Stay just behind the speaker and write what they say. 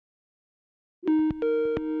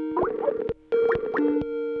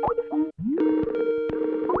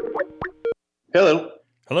Hello.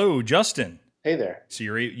 Hello, Justin. Hey there. So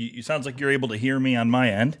you sounds like you're able to hear me on my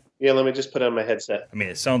end. Yeah, let me just put on my headset. I mean,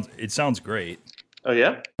 it sounds great. Oh,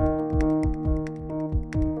 yeah?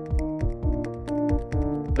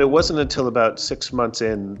 It wasn't until about 6 months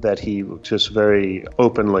in that he just very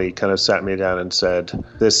openly kind of sat me down and said,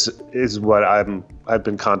 "This is what I've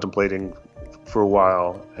been contemplating for a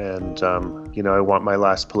while, and I want my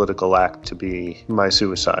last political act to be my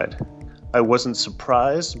suicide." I wasn't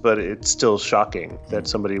surprised, but it's still shocking that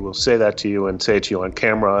somebody will say that to you and say it to you on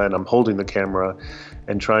camera, and I'm holding the camera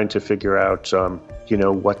and trying to figure out,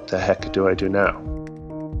 what the heck do I do now?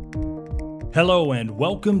 Hello and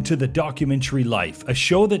welcome to The Documentary Life, a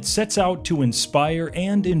show that sets out to inspire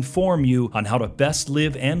and inform you on how to best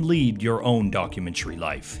live and lead your own documentary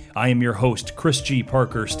life. I am your host, Chris G.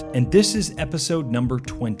 Parkhurst, and this is episode number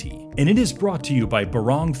 20. And it is brought to you by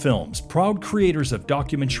Barong Films, proud creators of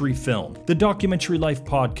documentary film, the Documentary Life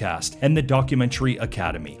podcast, and the Documentary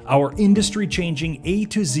Academy, our industry-changing A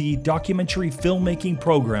to Z documentary filmmaking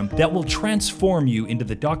program that will transform you into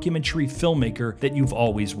the documentary filmmaker that you've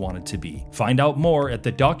always wanted to be. Find out more at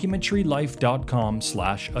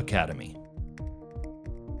thedocumentarylife.com/academy.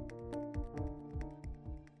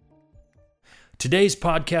 Today's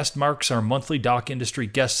podcast marks our monthly doc industry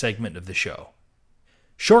guest segment of the show.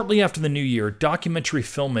 Shortly after the new year, documentary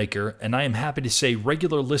filmmaker, and I am happy to say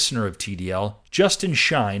regular listener of TDL, Justin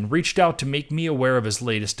Schein reached out to make me aware of his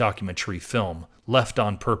latest documentary film, Left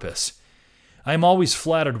on Purpose. I am always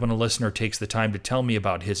flattered when a listener takes the time to tell me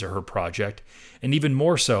about his or her project, and even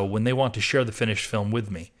more so when they want to share the finished film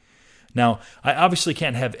with me. Now, I obviously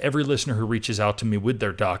can't have every listener who reaches out to me with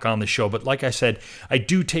their doc on the show, but like I said, I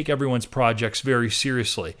do take everyone's projects very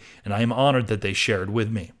seriously, and I am honored that they shared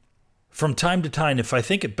with me. From time to time, if I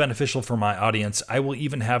think it beneficial for my audience, I will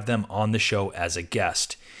even have them on the show as a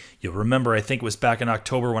guest. You'll remember, I think it was back in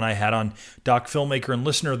October when I had on doc filmmaker and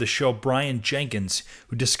listener of the show, Brian Jenkins,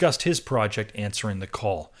 who discussed his project Answering the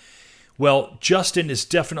Call. Well, Justin is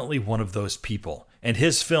definitely one of those people, and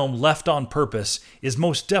his film Left on Purpose is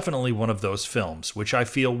most definitely one of those films, which I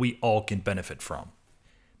feel we all can benefit from.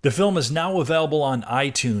 The film is now available on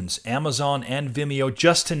iTunes, Amazon, and Vimeo,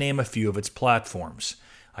 just to name a few of its platforms.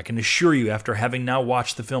 I can assure you, after having now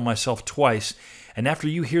watched the film myself twice, and after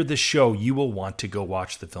you hear this show, you will want to go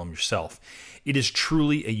watch the film yourself. It is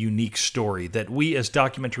truly a unique story that we as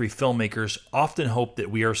documentary filmmakers often hope that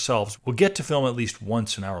we ourselves will get to film at least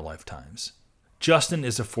once in our lifetimes. Justin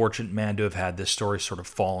is a fortunate man to have had this story sort of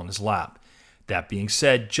fall in his lap. That being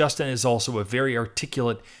said, Justin is also a very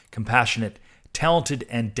articulate, compassionate, talented,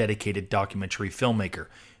 and dedicated documentary filmmaker,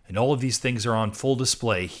 and all of these things are on full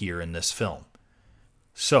display here in this film.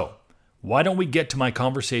 So, why don't we get to my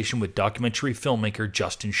conversation with documentary filmmaker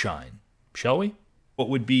Justin Schein, shall we? What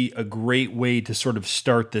would be a great way to sort of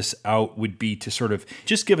start this out would be to sort of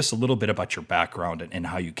just give us a little bit about your background and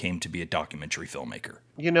how you came to be a documentary filmmaker.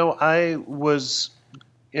 I was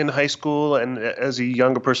in high school, and as a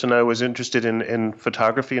younger person, I was interested in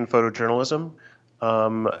photography and photojournalism,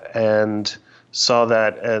 and saw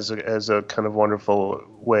that as a kind of wonderful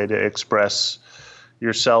way to express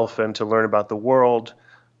yourself and to learn about the world.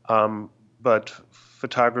 But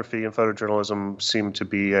photography and photojournalism seemed to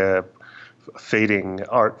be a fading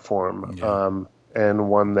art form, and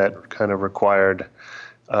one that kind of required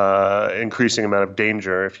increasing amount of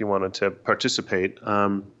danger if you wanted to participate.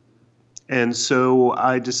 And so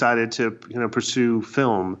I decided to pursue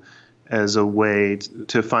film as a way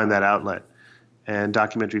to find that outlet, and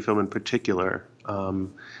documentary film in particular.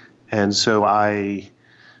 And so I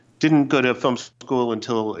didn't go to film school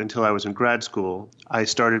until I was in grad school. I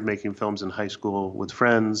started making films in high school with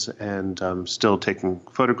friends, and still taking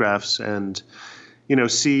photographs, and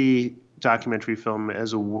see documentary film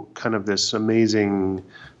as a kind of this amazing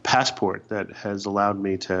passport that has allowed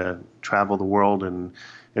me to travel the world and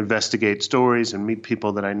investigate stories and meet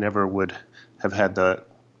people that I never would have had the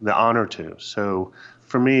honor to. So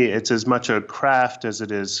for me, it's as much a craft as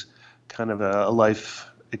it is kind of a life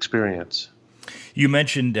experience. You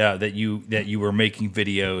mentioned that you were making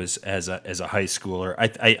videos as a high schooler.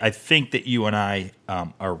 I think that you and I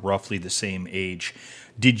are roughly the same age.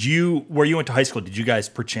 Where you went to high school, did you guys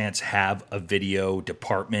perchance have a video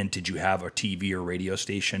department? Did you have a TV or radio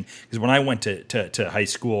station? Because when I went to high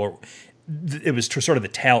school, it was sort of the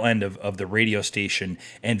tail end of the radio station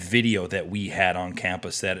and video that we had on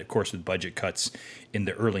campus that, of course, with budget cuts in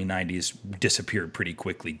the early 90s, disappeared pretty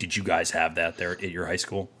quickly. Did you guys have that there at your high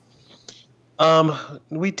school?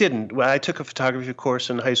 We didn't. I took a photography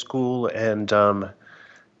course in high school, and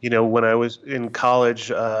when I was in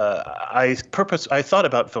college, I thought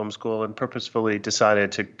about film school and purposefully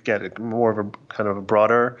decided to get more of a kind of a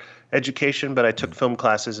broader education. But I took film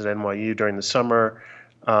classes at NYU during the summer.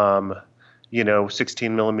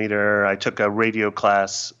 16 millimeter. I took a radio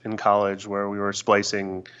class in college where we were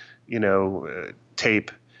splicing,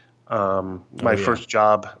 tape. My first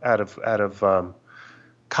job out of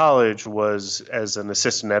college was as an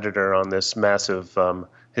assistant editor on this massive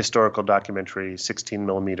historical documentary, 16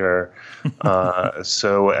 millimeter.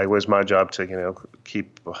 So it was my job to,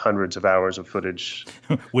 keep hundreds of hours of footage.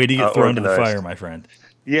 Way to get thrown to the organized. fire, my friend.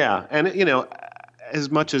 Yeah. And, as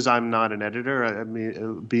much as I'm not an editor, I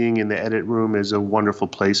mean, being in the edit room is a wonderful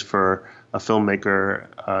place for a filmmaker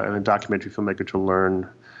and a documentary filmmaker to learn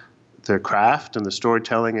their craft and the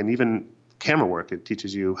storytelling and even camera work. It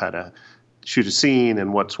teaches you how to shoot a scene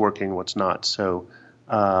and what's working, what's not. So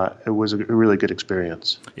it was a really good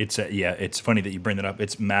experience. It's funny that you bring that up.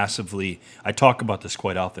 It's massively, I talk about this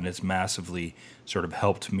quite often, it's massively sort of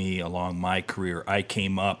helped me along my career. I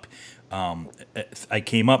came up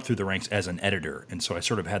through the ranks as an editor, and so I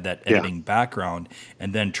sort of had that editing background,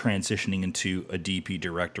 and then transitioning into a DP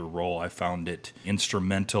director role, I found it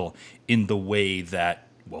instrumental in the way that,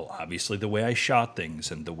 well, obviously the way I shot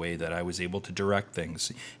things and the way that I was able to direct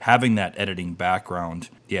things. Having that editing background,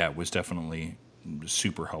 was definitely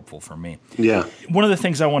super helpful for me. Yeah. One of the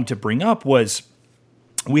things I wanted to bring up was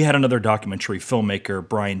we had another documentary filmmaker,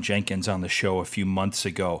 Brian Jenkins, on the show a few months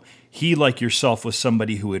ago. He, like yourself, was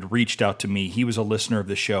somebody who had reached out to me. He was a listener of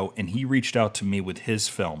the show, and he reached out to me with his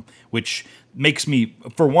film, which makes me,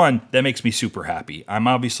 for one, that makes me super happy. I'm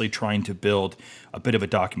obviously trying to build a bit of a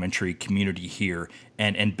documentary community here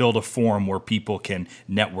and build a forum where people can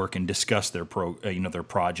network and discuss their their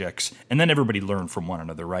projects, and then everybody learn from one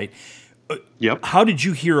another, right? Yep. How did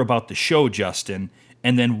you hear about the show, Justin?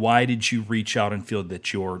 And then why did you reach out and feel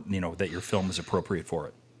that your film is appropriate for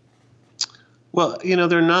it? Well,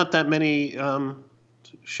 there are not that many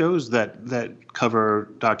shows that cover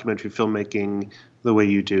documentary filmmaking the way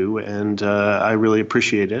you do, and I really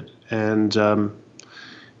appreciate it. And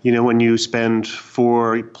when you spend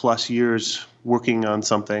 4+ years working on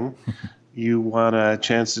something, you want a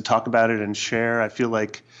chance to talk about it and share. I feel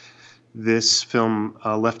like this film,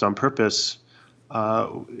 Left on Purpose,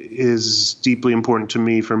 is deeply important to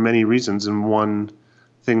me for many reasons. And one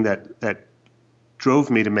thing that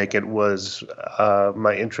drove me to make it was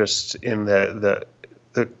my interest in the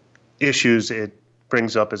issues it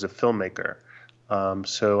brings up as a filmmaker.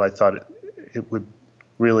 So I thought it would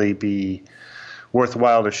really be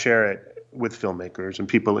worthwhile to share it with filmmakers and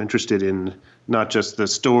people interested in not just the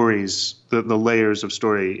stories, the layers of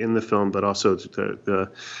story in the film, but also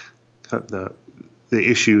the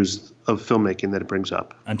issues of filmmaking that it brings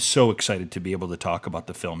up. I'm so excited to be able to talk about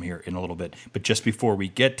the film here in a little bit. But just before we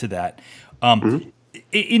get to that,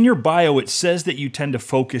 in your bio, it says that you tend to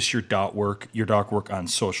focus your doc work on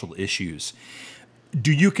social issues.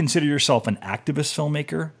 Do you consider yourself an activist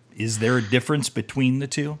filmmaker? Is there a difference between the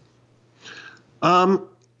two?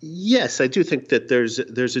 Yes, I do think that there's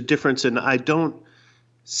a difference, and I don't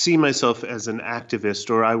see myself as an activist,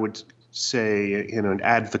 or I would say, an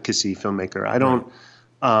advocacy filmmaker. I don't,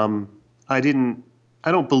 I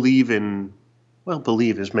don't believe in, well,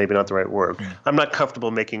 believe is maybe not the right word. Yeah. I'm not comfortable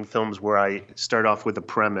making films where I start off with a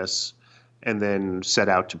premise and then set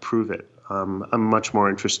out to prove it. I'm much more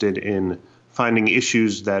interested in finding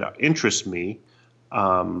issues that interest me,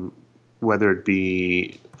 whether it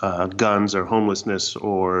be guns or homelessness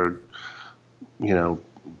or,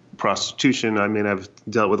 prostitution. I mean, I've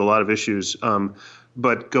dealt with a lot of issues,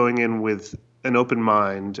 but going in with an open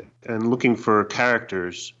mind and looking for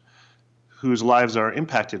characters whose lives are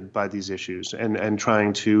impacted by these issues and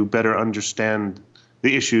trying to better understand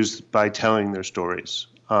the issues by telling their stories.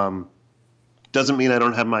 Doesn't mean I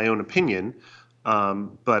don't have my own opinion,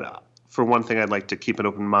 but for one thing, I'd like to keep an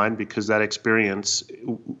open mind because that experience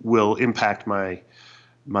will impact my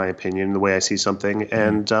opinion, the way I see something.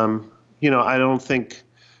 And, I don't think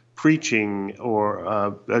preaching or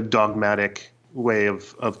a dogmatic way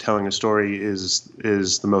of telling a story is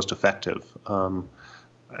the most effective.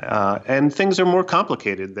 And things are more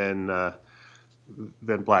complicated than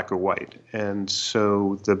black or white. And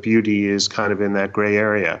so the beauty is kind of in that gray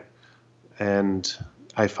area. And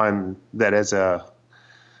I find that as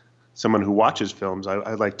someone who watches films,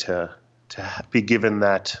 I like to be given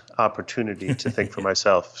that opportunity to think for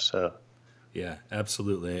myself. So, yeah,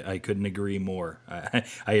 absolutely. I couldn't agree more.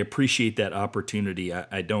 I appreciate that opportunity.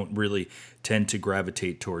 I don't really tend to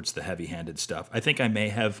gravitate towards the heavy-handed stuff. I think I may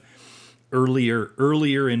have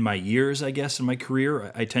earlier in my years, I guess, in my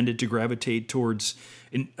career, I tended to gravitate towards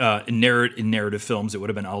in narrative films. It would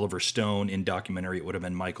have been Oliver Stone. In documentary, it would have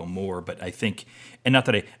been Michael Moore. But I think, and not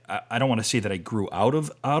that I don't want to say that I grew out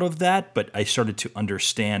of that, but I started to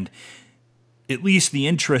understand at least the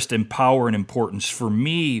interest and power and importance for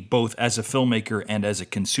me, both as a filmmaker and as a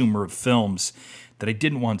consumer of films, that I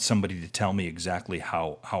didn't want somebody to tell me exactly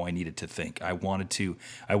how I needed to think. I wanted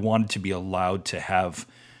to be allowed to have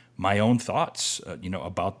my own thoughts,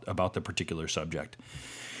 about the particular subject.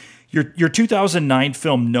 Your 2009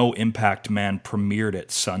 film No Impact Man premiered at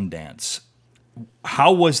Sundance.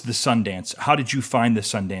 How was the Sundance? How did you find the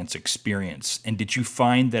Sundance experience? And did you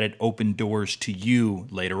find that it opened doors to you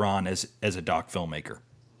later on as a doc filmmaker?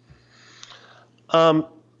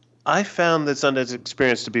 I found the Sundance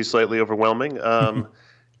experience to be slightly overwhelming.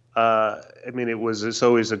 It's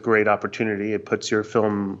always a great opportunity. It puts your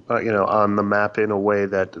film, on the map in a way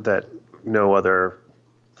that no other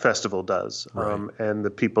festival does. Right. And the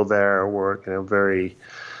people there were, very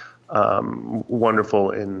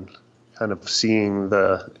wonderful in kind of seeing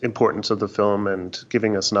the importance of the film and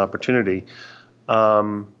giving us an opportunity.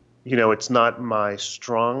 It's not my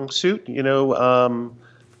strong suit,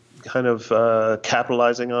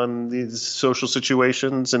 capitalizing on these social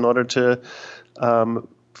situations in order to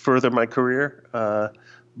further my career.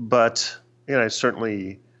 But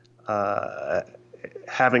certainly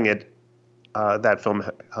having that film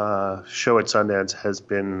show at Sundance has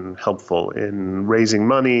been helpful in raising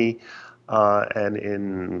money and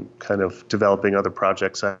in kind of developing other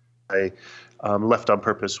projects. I Left on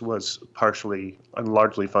Purpose was partially and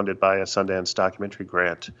largely funded by a Sundance documentary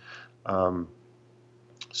grant.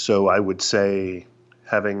 So I would say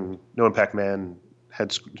having No Impact Man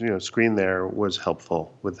had screened there was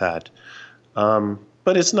helpful with that.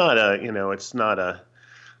 But it's not a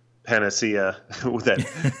panacea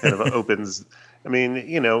that kind of opens. I mean,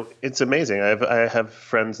 it's amazing. I have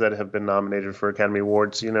friends that have been nominated for Academy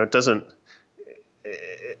Awards. It doesn't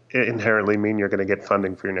inherently mean you're going to get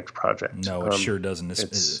funding for your next project. No, it sure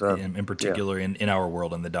doesn't. In particular, in our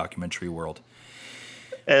world, in the documentary world.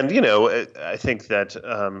 And I think that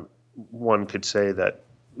one could say that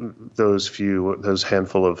those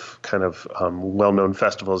handful of kind of well-known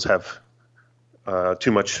festivals have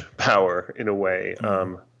too much power in a way,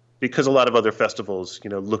 because a lot of other festivals,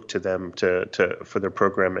 look to them for their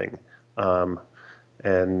programming, and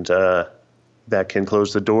that can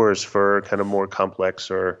close the doors for kind of more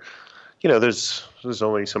complex or, there's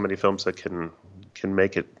only so many films that can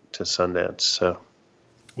make it to Sundance. So,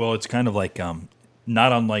 well, it's kind of like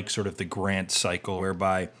not unlike sort of the grant cycle,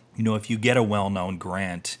 whereby if you get a well-known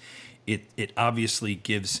grant, it obviously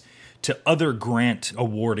gives to other grant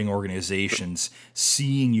awarding organizations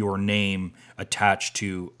seeing your name attached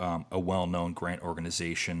to a well-known grant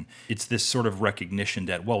organization. It's this sort of recognition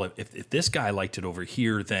that, well, if this guy liked it over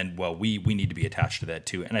here, then, well, we need to be attached to that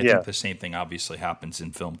too. And I think the same thing obviously happens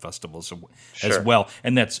in film festivals as well.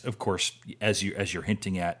 And that's, of course, as you're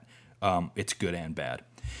hinting at, it's good and bad.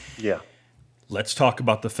 Yeah. Let's talk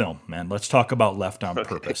about the film, man. Let's talk about Left on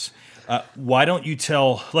Purpose. Why don't you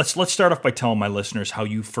let's start off by telling my listeners how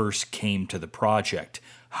you first came to the project,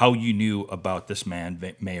 how you knew about this man,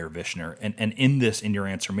 Meir Vishner. And in your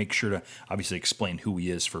answer, make sure to obviously explain who he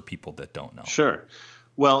is for people that don't know. Sure.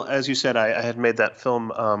 Well, as you said, I had made that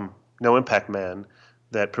film, No Impact Man,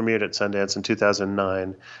 that premiered at Sundance in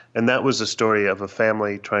 2009. And that was a story of a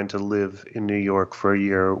family trying to live in New York for a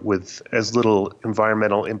year with as little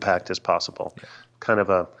environmental impact as possible. Yeah. Kind of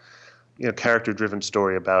a character-driven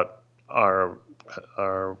story about our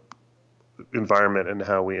environment and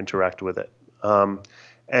how we interact with it.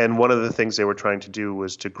 And one of the things they were trying to do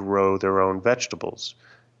was to grow their own vegetables.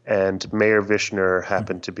 And Meir Vishner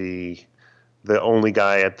happened to be the only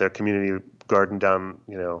guy at their community garden down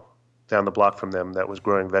the block from them that was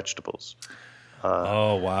growing vegetables.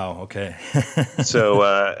 Oh, wow. Okay. So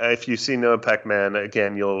if you see No Impact Man,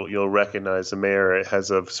 again, you'll recognize the mayor has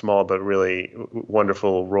a small but really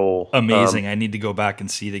wonderful role. Amazing. I need to go back and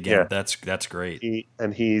see it again. Yeah. That's great.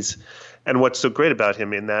 And what's so great about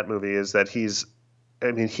him in that movie is that he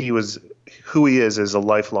was who he is a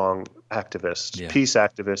lifelong activist, peace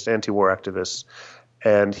activist, anti-war activist.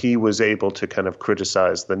 And he was able to kind of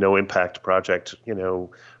criticize the No Impact project,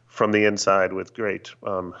 from the inside with great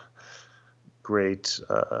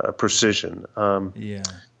precision.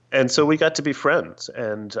 And so we got to be friends.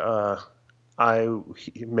 And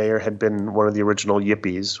Meir had been one of the original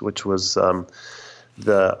Yippies, which was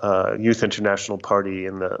the Youth International Party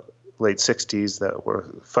in the late 60s that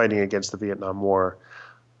were fighting against the Vietnam War.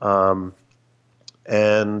 And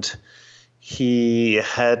he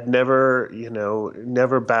had never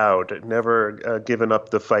bowed, never given up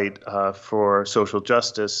the fight for social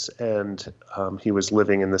justice, and he was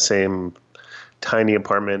living in the same tiny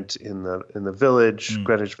apartment in the village,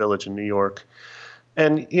 Greenwich Village in New York.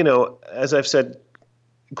 And as I've said,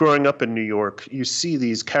 growing up in New York, you see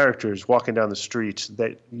these characters walking down the street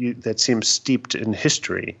that seem steeped in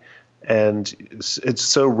history, and it's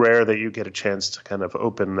so rare that you get a chance to kind of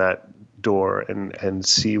open that door and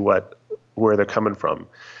see where they're coming from.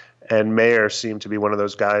 And Mayer seemed to be one of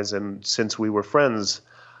those guys, and since we were friends,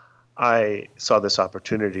 I saw this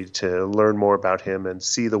opportunity to learn more about him and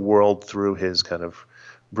see the world through his kind of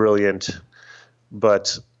brilliant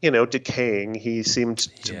but decaying. He seemed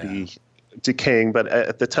to be decaying, but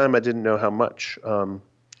at the time I didn't know how much.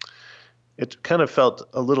 It kind of felt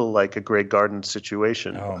a little like a Grey Garden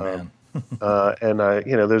situation. Oh man! And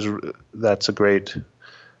that's a great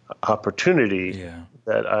opportunity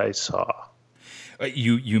that I saw.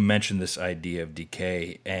 You mentioned this idea of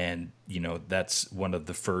decay, and that's one of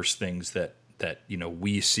the first things that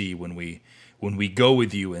we see when we go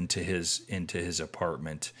with you into his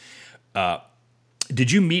apartment.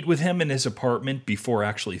 Did you meet with him in his apartment before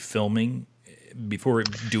actually filming? Before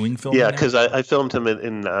doing filming? Yeah, because I filmed him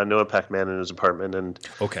in Noah Pac-Man in his apartment, and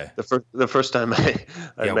the first time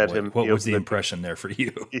I met him, what was the impression there for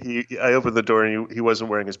you? I opened the door and he wasn't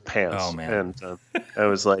wearing his pants. Oh man! And I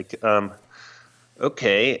was like,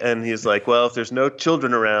 okay, and he's like, well, if there's no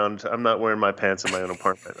children around, I'm not wearing my pants in my own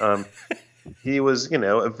apartment. He was,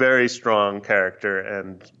 a very strong character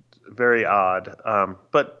and very odd,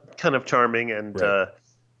 but kind of charming and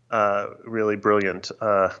really brilliant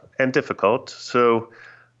and difficult. So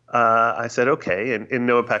I said, okay. And in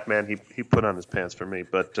Noah Pac-Man, he put on his pants for me.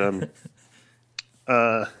 But,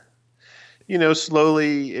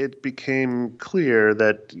 slowly it became clear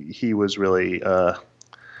that he was really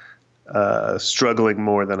struggling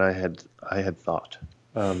more than I had thought.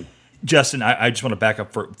 Justin, I just want to back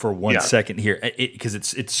up for 1 second here, because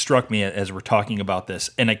it struck me as we're talking about this,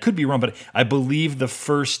 and I could be wrong, but I believe the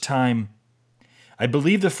first time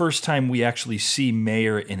we actually see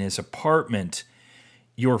Mayer in his apartment,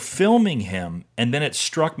 you're filming him, and then it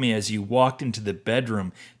struck me as you walked into the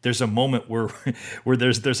bedroom, there's a moment where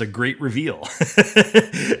there's a great reveal.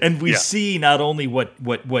 And we see not only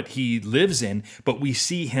what he lives in, but we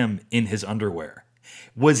see him in his underwear.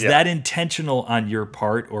 Was that intentional on your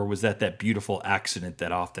part, or was that beautiful accident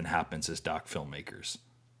that often happens as doc filmmakers?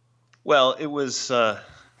 Well, it was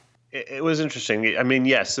interesting. I mean,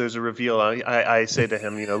 yes, there's a reveal. I say to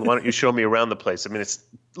him, why don't you show me around the place? I mean, it's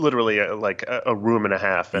literally like a room and a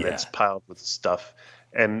half, and it's piled with stuff.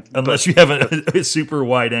 And unless you have a super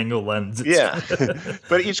wide angle lens,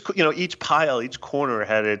 but each pile, each corner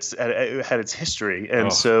had its history,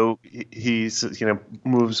 and so he's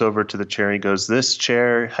moves over to the chair. And he goes, "This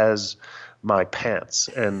chair has my pants,"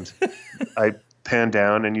 and I pan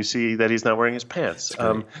down, and you see that he's not wearing his pants.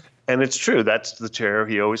 And it's true. That's the chair.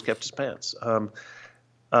 He always kept his pants.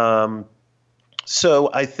 So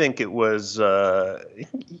I think it was a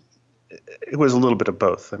little bit of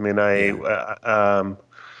both. I mean, I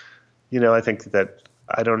think that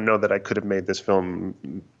I don't know that I could have made this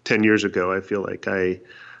film 10 years ago. I feel like I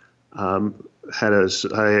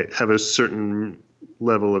have a certain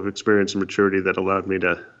level of experience and maturity that allowed me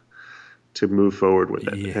to move forward with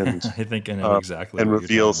it. Yeah, and, I think I know exactly. And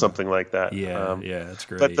reveal something like that. Yeah, that's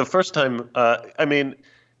great. But the first time, I mean,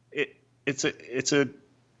 it's a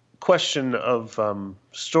question of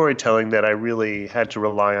storytelling that I really had to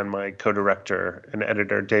rely on my co-director and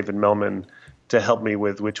editor, David Melman, to help me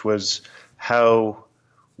with, which was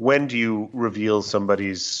when do you reveal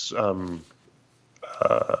somebody's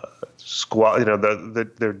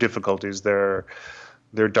their difficulties, their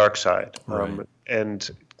dark side,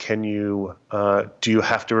 and can you do you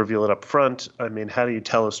have to reveal it up front? I mean, how do you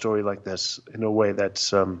tell a story like this in a way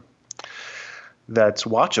that's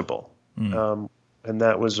watchable? And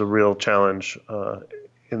that was a real challenge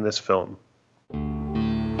in this film.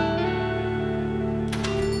 I'm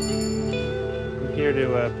here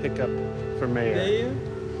to pick up for Mayer. Mayer,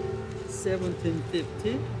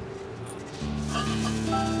 1750.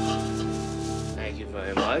 Thank you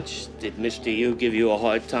very much. Did Mr. Yu give you a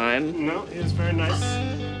hard time? No, he was very nice.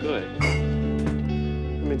 Good.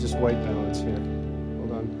 Let me just white balance here.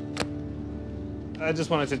 Hold on. I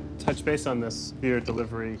just wanted to touch base on this beer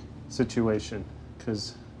delivery situation,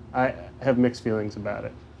 because I have mixed feelings about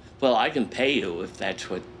it. Well, I can pay you if that's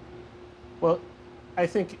what... Well, I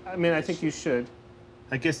think you should.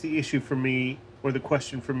 I guess the issue for me, or the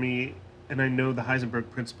question for me, and I know the Heisenberg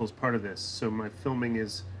principle is part of this, so my filming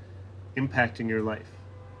is impacting your life.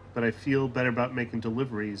 But I feel better about making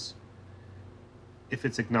deliveries if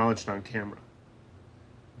it's acknowledged on camera.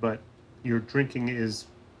 But your drinking is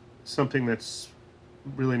something that's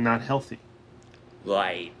really not healthy.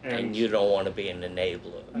 Right, and you don't want to be an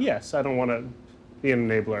enabler. Yes, I don't want to be an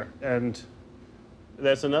enabler. And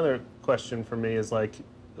that's another question for me is like,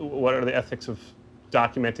 what are the ethics of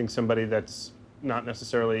documenting somebody that's not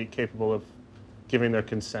necessarily capable of giving their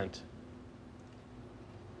consent?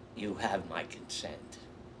 You have my consent.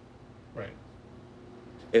 Right.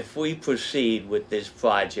 If we proceed with this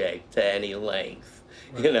project to any length,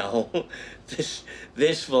 you know,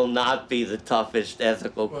 this will not be the toughest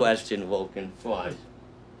ethical question we'll confront.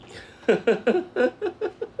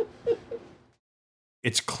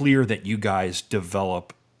 It's clear that you guys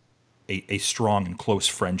develop a strong and close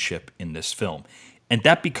friendship in this film, and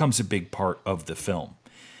that becomes a big part of the film.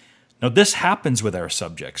 Now, this happens with our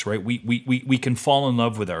subjects, right? We can fall in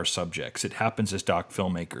love with our subjects. It happens as doc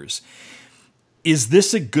filmmakers. Is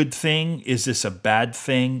this a good thing? Is this a bad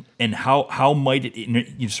thing? And how might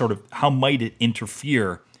it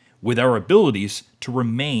interfere with our abilities to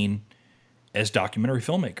remain as documentary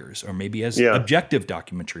filmmakers, or maybe as objective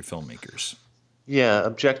documentary filmmakers? Yeah,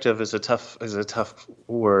 objective is a tough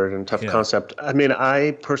word and tough concept. I mean,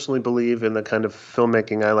 I personally believe in the kind of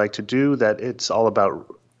filmmaking I like to do, that it's all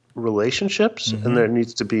about relationships, and there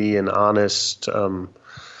needs to be an honest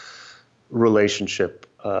relationship.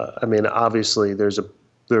 I mean, obviously, there's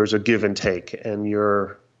a give and take, and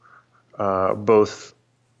you're both,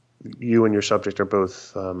 you and your subject are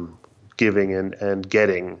both giving and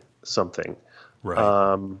getting something.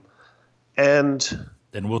 Right.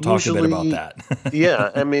 And we'll talk a bit about that.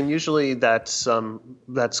 Yeah, I mean, usually that's kind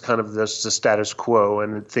of the status quo,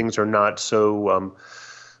 and things are not so.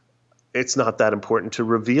 It's not that important to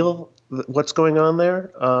reveal what's going on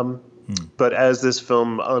there. But as this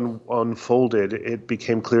film unfolded, it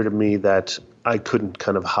became clear to me that I couldn't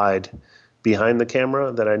kind of hide behind the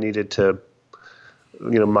camera, that I needed to,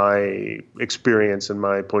 my experience and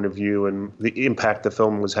my point of view and the impact the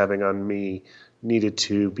film was having on me needed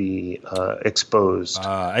to be exposed.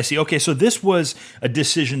 I see. Okay, so this was a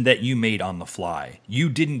decision that you made on the fly. You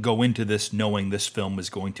didn't go into this knowing this film was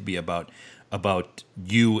going to be about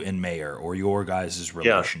you and Mayer or your guys'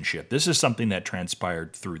 relationship. This is something that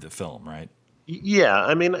transpired through the film, right? Yeah,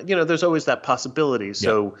 I mean, there's always that possibility.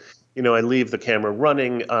 So, I leave the camera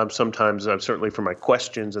running. Sometimes, certainly for my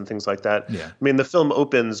questions and things like that. Yeah. I mean, the film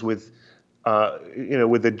opens with,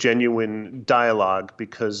 with a genuine dialogue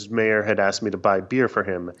because Mayer had asked me to buy beer for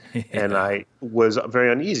him, and I was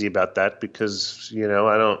very uneasy about that because,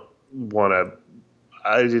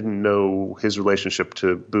 I didn't know his relationship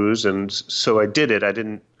to booze, and so I did it.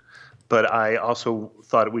 But I also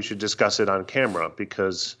thought we should discuss it on camera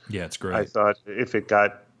because it's great. I thought if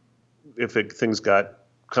things got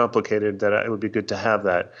complicated, that it would be good to have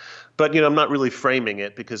that. But I'm not really framing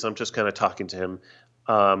it because I'm just kind of talking to him.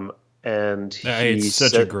 And it's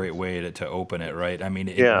such a great way to open it, right? I mean,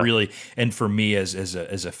 it really, and for me as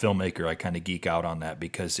a filmmaker, I kind of geek out on that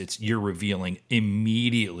because you're revealing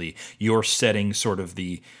immediately, you're setting sort of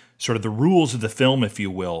the rules of the film, if you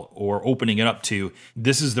will, or opening it up to,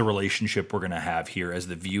 this is the relationship we're going to have here as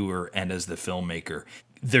the viewer and as the filmmaker.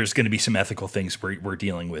 There's going to be some ethical things we're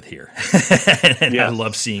dealing with here. And I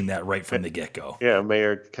love seeing that right from the get-go. Yeah,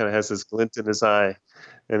 Mayer kind of has this glint in his eye.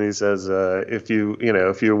 And he says, if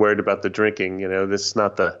you're worried about the drinking, this is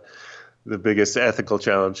not the biggest ethical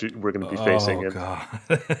challenge we're going to be facing. And, God.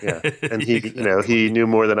 And he, he knew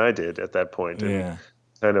more than I did at that point. And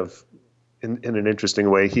kind of in an interesting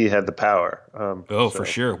way, he had the power. For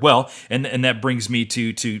sure. Well, and that brings me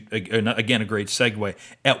to again, a great segue.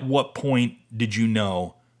 At what point did you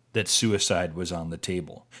know that suicide was on the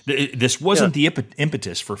table? This wasn't the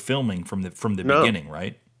impetus for filming from the beginning,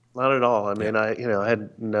 right? Not at all. I mean, I had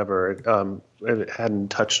never, it hadn't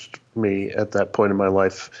touched me at that point in my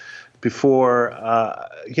life before.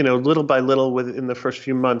 Little by little, within the first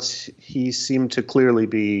few months, he seemed to clearly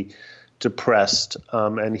be depressed.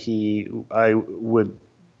 And I would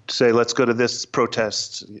say, let's go to this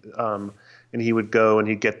protest. And he would go and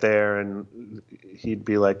he'd get there and he'd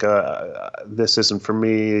be like, this isn't for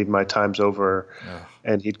me. My time's over.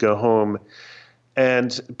 And he'd go home.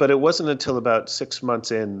 But it wasn't until about 6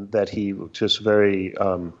 months in that he just very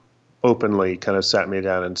openly kind of sat me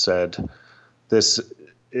down and said, "This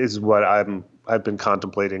is what I've been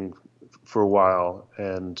contemplating for a while,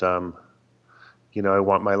 and I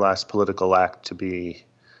want my last political act to be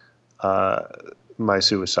my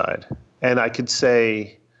suicide." And I could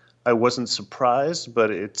say I wasn't surprised,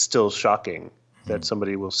 but it's still shocking that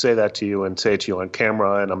somebody will say that to you and say it to you on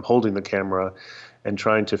camera, and I'm holding the camera and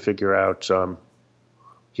trying to figure out.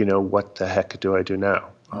 What the heck do I do now?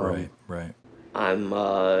 Right. I'm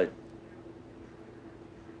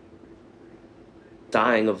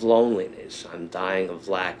dying of loneliness. I'm dying of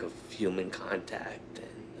lack of human contact,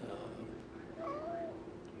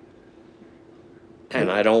 and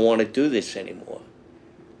I don't want to do this anymore.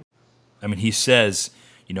 I mean, he says,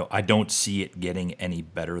 I don't see it getting any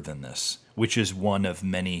better than this, which is one of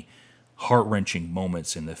many heart-wrenching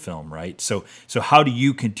moments in the film, right? So how do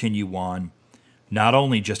you continue on, not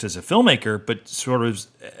only just as a filmmaker, but sort of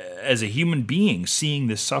as a human being, seeing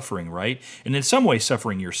this suffering, right? And in some way,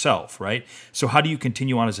 suffering yourself, right? So how do you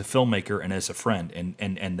continue on as a filmmaker and as a friend?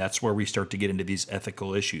 And that's where we start to get into these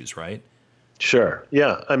ethical issues, right? Sure.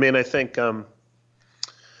 Yeah. I mean, I think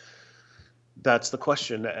that's the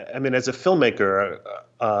question. I mean, as a filmmaker,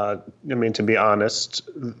 to be honest,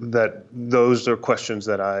 that those are questions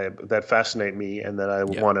that fascinate me and that I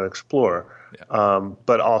want to explore. Yeah.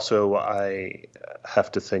 But also, I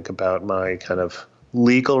have to think about my kind of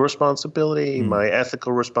legal responsibility, my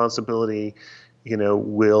ethical responsibility.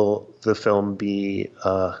 Will the film be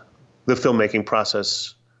the filmmaking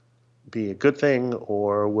process be a good thing,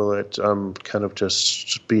 or will it kind of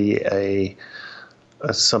just be a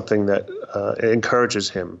something that encourages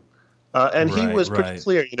him? And he was pretty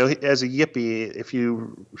clear, as a yippie. If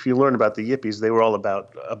you learn about the yippies, they were all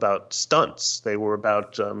about stunts. They were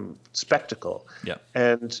about spectacle. Yeah.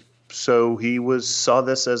 And so he saw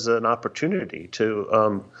this as an opportunity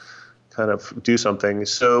to kind of do something.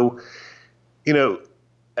 So,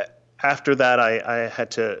 after that, I had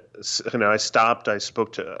to, I stopped. I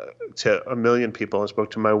spoke to a million people. I spoke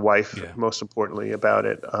to my wife, most importantly, about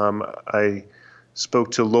it. I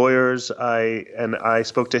spoke to lawyers. I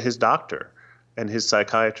spoke to his doctor and his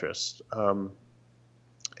psychiatrist. And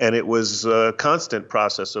it was a constant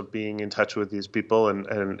process of being in touch with these people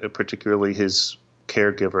and particularly his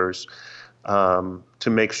caregivers, to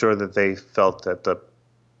make sure that they felt that the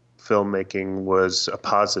filmmaking was a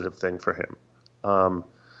positive thing for him.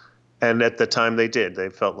 And at the time they did. They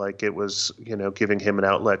felt like it was, giving him an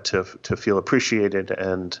outlet to feel appreciated.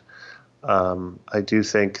 And I do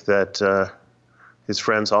think that his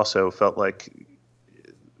friends also felt like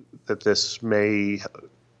that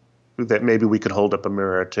that maybe we could hold up a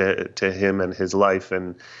mirror to him and his life,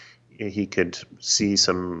 and he could see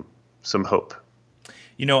some hope.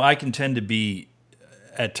 I can tend to be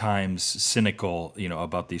at times cynical,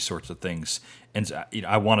 about these sorts of things. And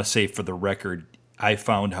I want to say, for the record, I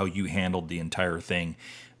found how you handled the entire thing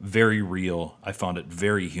very real. I found it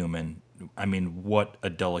very human. I mean, what a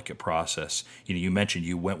delicate process. You mentioned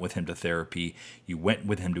you went with him to therapy. You went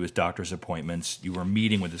with him to his doctor's appointments. You were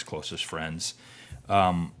meeting with his closest friends.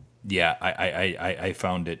 I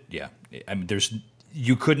found it. Yeah, I mean,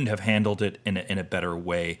 you couldn't have handled it in a better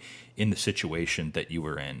way in the situation that you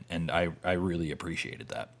were in, and I really appreciated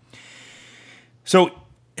that. So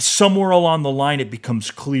somewhere along the line, it becomes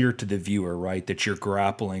clear to the viewer, right, that you're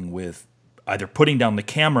grappling with either putting down the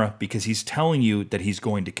camera because he's telling you that he's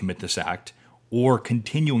going to commit this act, or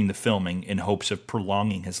continuing the filming in hopes of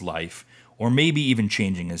prolonging his life, or maybe even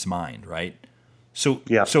changing his mind, right? So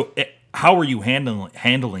how are you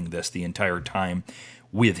handling this the entire time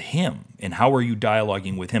with him, and how are you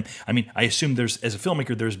dialoguing with him? I mean, I assume as a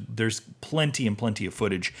filmmaker, there's plenty of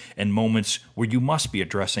footage and moments where you must be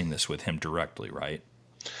addressing this with him directly, right?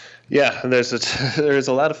 Yeah, there's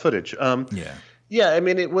a lot of footage. Yeah, I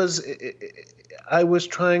mean, I was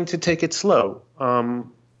trying to take it slow.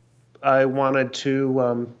 I wanted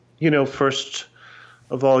to, first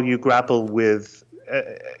of all, you grapple with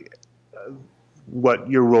what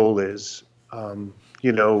your role is. On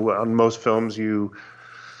most films,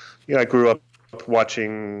 I grew up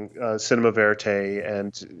watching Cinema Verite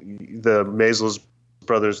and the Maisels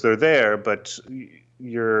brothers. They're there, but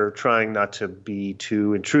you're trying not to be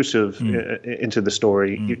too intrusive into the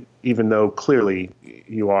story, even though clearly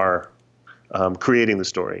you are creating the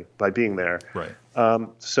story by being there. Right.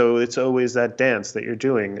 So it's always that dance that you're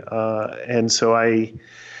doing. And so I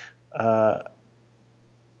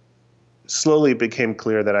slowly became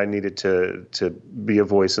clear that I needed to be a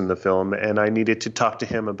voice in the film, and I needed to talk to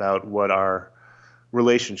him about what our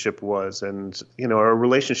relationship was. And, our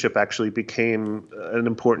relationship actually became an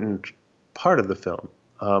important part of the film.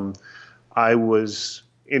 I was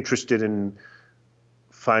interested in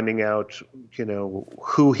finding out,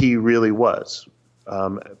 who he really was,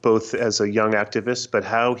 both as a young activist, but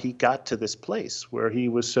how he got to this place where he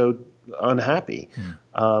was so unhappy.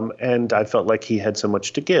 And I felt like he had so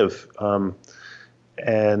much to give.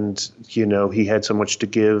 And, he had so much to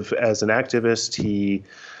give as an activist.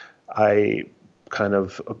 I kind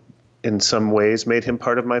of, in some ways, made him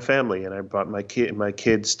part of my family, and I brought my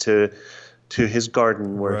kids to to his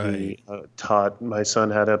garden where he taught my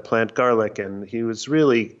son how to plant garlic, and he was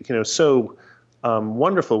really, so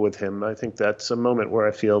wonderful with him. I think that's a moment where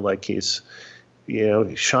I feel like he's,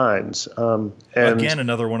 he shines. And again,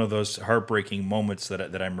 another one of those heartbreaking moments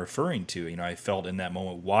that I'm referring to. I felt in that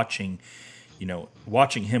moment watching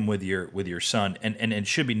him with your son, and it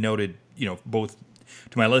should be noted, both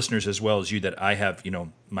to my listeners as well as you, that I have,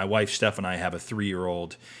 my wife Steph and I have a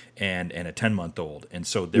 3-year-old and a 10-month-old, and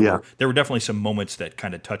so there were definitely some moments that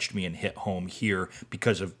kind of touched me and hit home here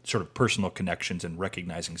because of sort of personal connections and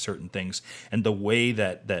recognizing certain things, and the way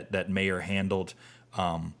that Mayer handled.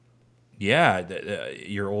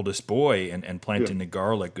 Your oldest boy and planting the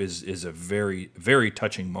garlic is a very, very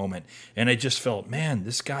touching moment. And I just felt, man,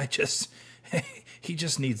 this guy he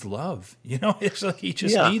just needs love. It's like he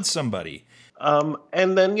just needs somebody.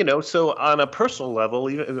 And then, so on a personal level,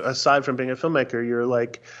 even aside from being a filmmaker, you're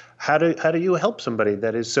like, how do you help somebody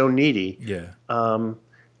that is so needy? Yeah.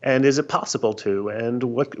 And is it possible to? And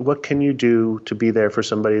what can you do to be there for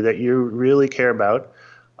somebody that you really care about?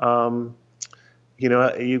 But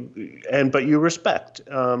you respect,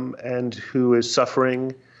 and who is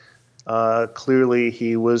suffering. Clearly,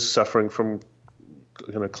 he was suffering from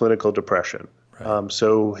clinical depression. Right.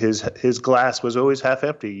 So his glass was always half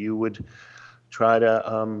empty. You would try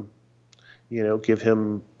to, give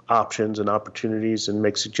him options and opportunities and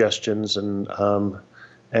make suggestions,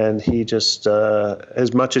 and he just,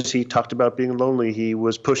 as much as he talked about being lonely, he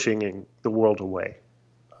was pushing the world away.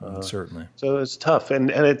 Certainly. So it's tough, and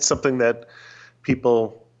it's something that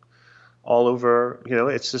people all over,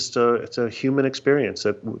 it's just it's a human experience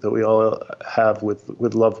that we all have with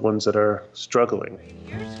loved ones that are struggling.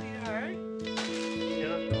 Here, sweetheart.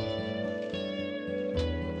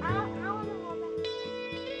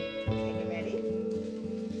 Okay, you ready?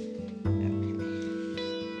 Okay.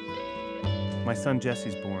 My son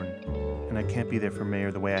Jesse's born, and I can't be there for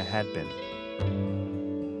Mayer the way I had been.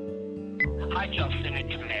 Hi, Justin. It's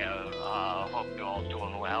Mayor. Hope you're all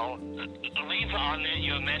doing well. Leave on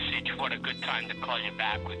your message what a good time to call you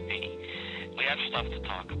back would be. We have stuff to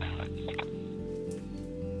talk about.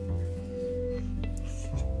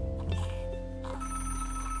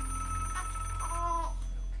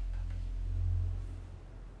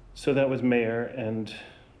 So that was Mayer, and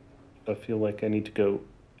I feel like I need to go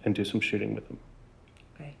and do some shooting with him.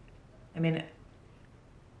 Okay. I mean,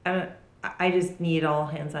 I just need all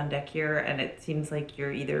hands on deck here, and it seems like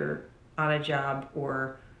you're either on a job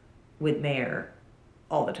or with Mayer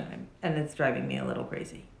all the time, and it's driving me a little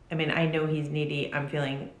crazy. I mean, I know he's needy. I'm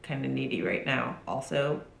feeling kind of needy right now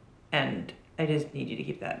also, and I just need you to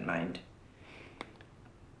keep that in mind.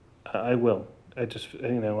 I will. I just,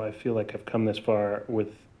 I feel like I've come this far with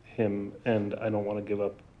him, and I don't want to give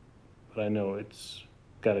up, but I know it's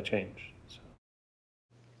got to change. So.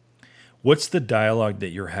 What's the dialogue that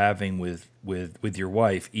you're having with your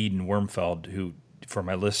wife, Eden Wormfeld, who, for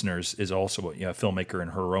my listeners, is also a filmmaker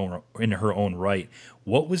in her own right?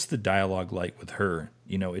 What was the dialogue like with her?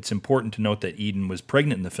 It's important to note that Eden was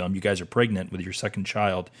pregnant in the film. You guys are pregnant with your second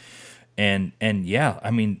child, and yeah,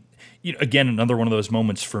 I mean, again, another one of those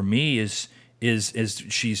moments for me is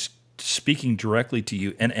she's speaking directly to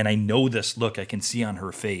you, and I know this look, I can see on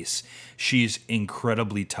her face. She's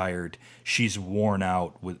incredibly tired. She's worn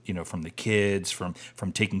out with, from the kids, from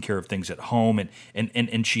taking care of things at home,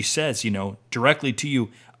 and she says, directly to you,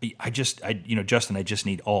 Justin, I just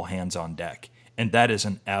need all hands on deck. And that is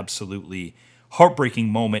an absolutely heartbreaking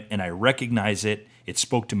moment, and I recognize it. It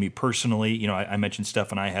spoke to me personally. I mentioned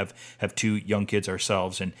Steph and I have 2 young kids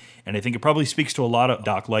ourselves, and I think it probably speaks to a lot of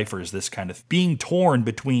doc lifers, this kind of being torn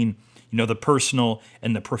between, the personal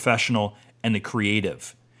and the professional and the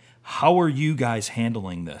creative. How are you guys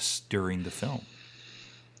handling this during the film?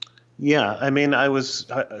 Yeah, I mean, I was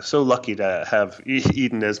so lucky to have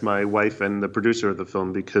Eden as my wife and the producer of the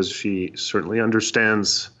film, because she certainly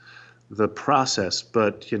understands the process.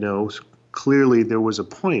 But, clearly there was a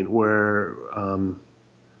point where,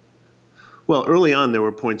 early on there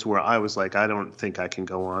were points where I was like, I don't think I can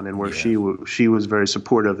go on, and where she was very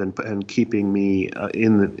supportive and keeping me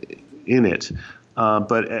in it.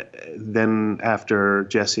 But then after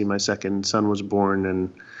Jesse, my second son, was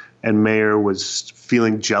born, and Mayer was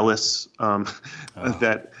feeling jealous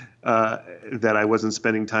that I wasn't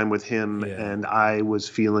spending time with him, and I was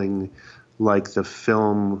feeling like the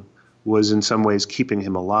film was in some ways keeping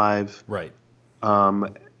him alive. Right.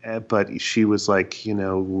 But she was like,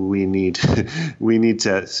 we need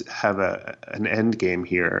to have an end game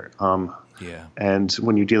here. And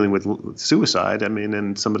when you're dealing with suicide, I mean,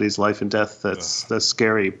 and somebody's life and death, that's a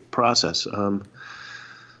scary process.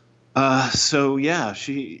 So yeah,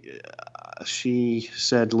 she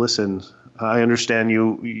said, listen, I understand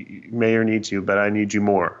Mayor needs you, but I need you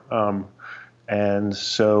more. And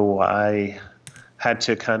so I had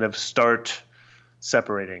to kind of start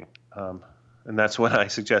separating. And that's when I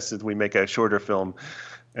suggested we make a shorter film.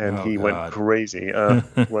 And he went crazy,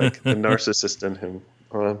 like the narcissist in him,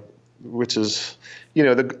 which is,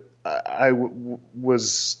 the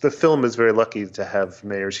film is very lucky to have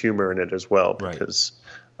Mayer's humor in it as well, because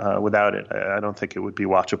without it, I don't think it would be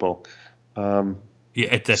watchable.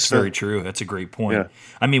 That's very true. That's a great point. Yeah.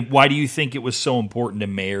 I mean, why do you think it was so important to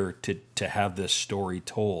Mayer to have this story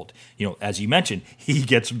told? As you mentioned, he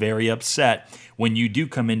gets very upset when you do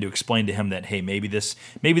come in to explain to him that, hey, maybe this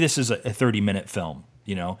is a 30-minute film,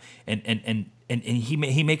 and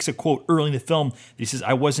he makes a quote early in the film. He says,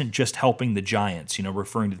 "I wasn't just helping the giants,"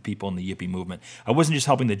 referring to the people in the Yippie movement. I wasn't just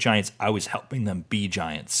helping the giants; I was helping them be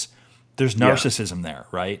giants. There's narcissism there,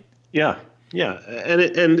 right? Yeah. Yeah, and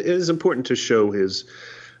it is important to show his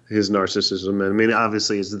narcissism. I mean,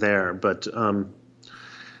 obviously, it's there, but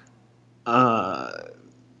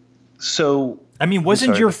so. I mean,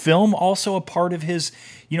 wasn't your film also a part of his?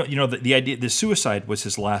 The idea, the suicide was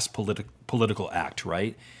his last political act,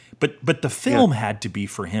 right? But the film had to be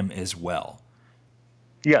for him as well.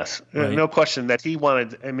 Yes, right? No question that he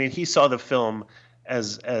wanted. I mean, he saw the film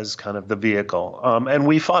as kind of the vehicle. And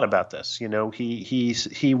we fought about this. He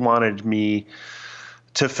wanted me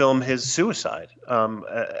to film his suicide,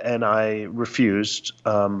 and I refused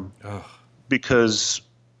because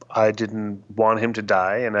I didn't want him to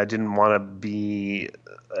die, and I didn't want to be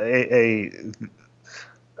a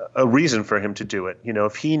reason for him to do it.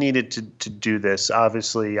 If he needed to do this,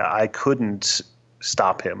 obviously I couldn't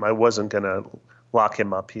stop him. I wasn't going to lock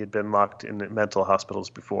him up. He had been locked in mental hospitals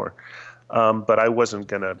before. But I wasn't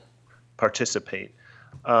going to participate.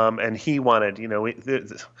 And he wanted,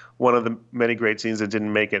 one of the many great scenes that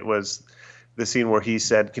didn't make it was the scene where he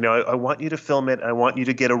said, I want you to film it. I want you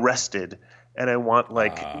to get arrested. And I want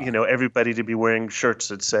everybody to be wearing shirts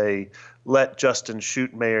that say, "Let Justin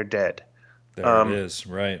shoot Mayer dead." There it is.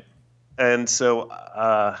 Right. And so,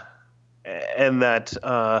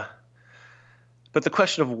 but the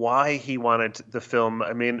question of why he wanted the film,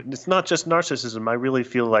 I mean, it's not just narcissism. I really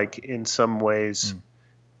feel like in some ways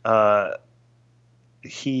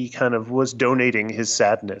he kind of was donating his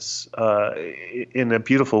sadness in a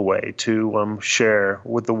beautiful way to share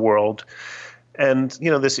with the world. And,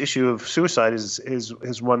 this issue of suicide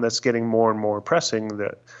is one that's getting more and more pressing.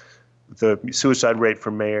 The suicide rate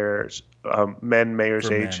for Mayer's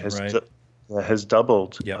age has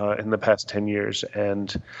doubled in the past 10 years.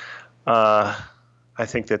 And I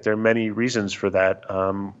think that there are many reasons for that,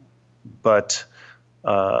 but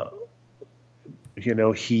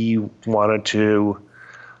he wanted to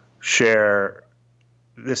share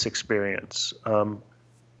this experience.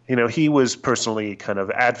 He was personally kind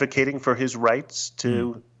of advocating for his rights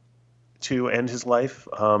to end his life,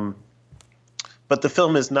 but the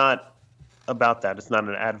film is not about that. It's not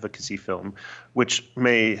an advocacy film, which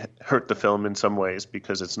may hurt the film in some ways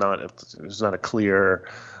because it's not a clear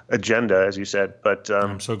agenda, as you said. But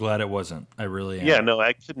I'm so glad it wasn't. I really am. Yeah, no,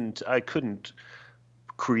 I couldn't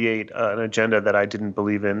create an agenda that I didn't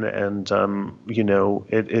believe in, and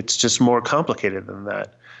it's just more complicated than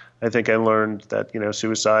that. I think I learned that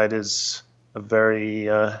suicide is a very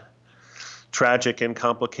tragic and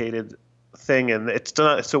complicated thing, and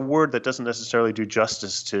it's a word that doesn't necessarily do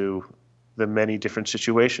justice to the many different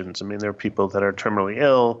situations. I mean, there are people that are terminally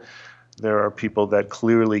ill. There are people that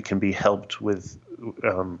clearly can be helped with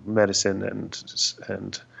medicine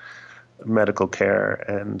and medical care,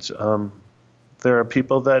 and there are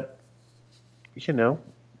people that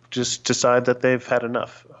just decide that they've had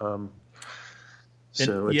enough. It's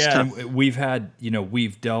tough. And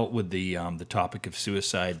we've dealt with the topic of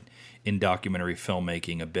suicide in documentary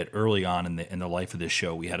filmmaking a bit early on in the life of this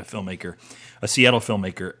show. We had a filmmaker, a Seattle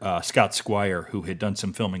filmmaker, Scott Squire, who had done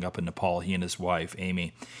some filming up in Nepal, he and his wife,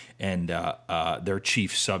 Amy, and their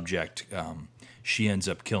chief subject, she ends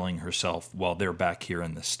up killing herself while they're back here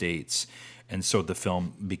in the States. And so the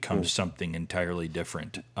film becomes something entirely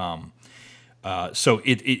different. So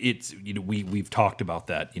it's we've talked about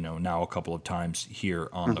that now a couple of times here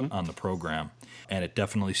on the program, and it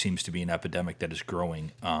definitely seems to be an epidemic that is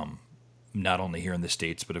growing, not only here in the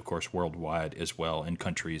States but of course worldwide as well, in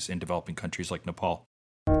developing countries like Nepal.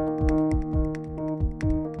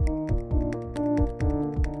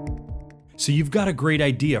 So you've got a great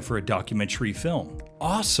idea for a documentary film.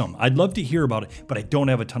 Awesome! I'd love to hear about it, but I don't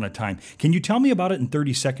have a ton of time. Can you tell me about it in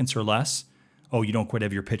 30 seconds or less? Oh, you don't quite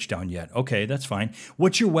have your pitch down yet. Okay, that's fine.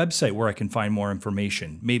 What's your website where I can find more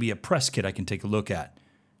information? Maybe a press kit I can take a look at.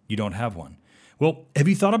 You don't have one. Well, have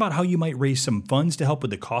you thought about how you might raise some funds to help with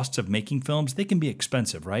the costs of making films? They can be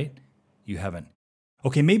expensive, right? You haven't.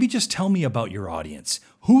 Okay, maybe just tell me about your audience.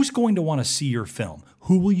 Who's going to want to see your film?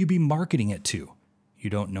 Who will you be marketing it to? You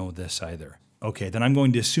don't know this either. Okay, then I'm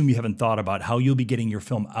going to assume you haven't thought about how you'll be getting your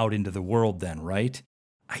film out into the world then, right?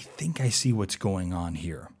 I think I see what's going on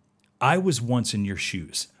here. I was once in your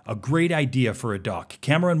shoes. A great idea for a doc.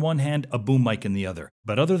 Camera in one hand, a boom mic in the other.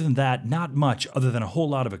 But other than that, not much other than a whole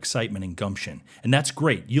lot of excitement and gumption. And that's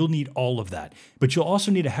great. You'll need all of that. But you'll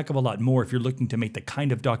also need a heck of a lot more if you're looking to make the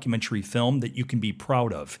kind of documentary film that you can be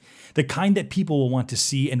proud of. The kind that people will want to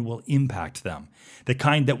see and will impact them. The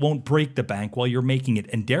kind that won't break the bank while you're making it.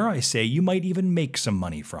 And dare I say, you might even make some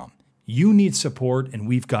money from. You need support, and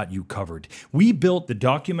we've got you covered. We built the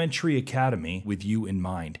Documentary Academy with you in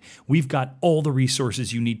mind. We've got all the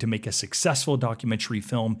resources you need to make a successful documentary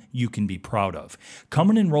film you can be proud of. Come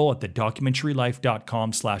and enroll at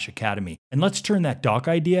thedocumentarylife.com/academy, and let's turn that doc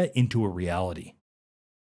idea into a reality.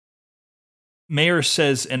 Mayer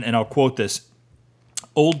says, and I'll quote this,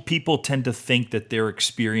 old people tend to think that their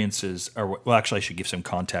experiences are, well, actually, I should give some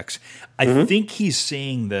context. I think he's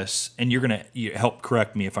saying this, and you're going to help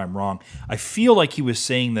correct me if I'm wrong. I feel like he was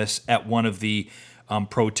saying this at one of the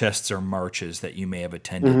protests or marches that you may have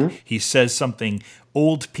attended. He says something,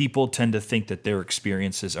 old people tend to think that their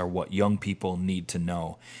experiences are what young people need to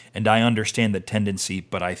know. And I understand the tendency,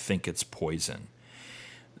 but I think it's poison.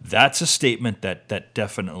 That's a statement that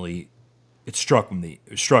definitely... It struck me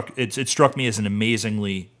as an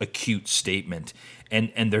amazingly acute statement.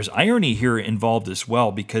 And there's irony here involved as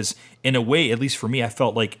well, because in a way, at least for me, I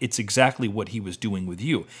felt like it's exactly what he was doing with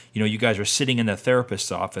you. You know, you guys are sitting in a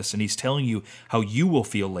therapist's office and he's telling you how you will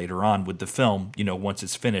feel later on with the film, you know, once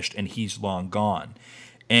it's finished and he's long gone.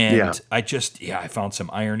 And I found some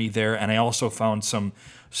irony there. And I also found some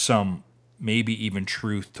maybe even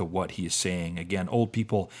truth to what he is saying. Again, old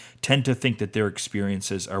people tend to think that their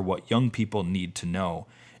experiences are what young people need to know.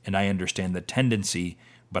 And I understand the tendency,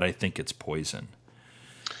 but I think it's poison.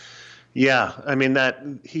 Yeah, I mean, that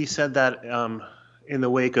he said that in the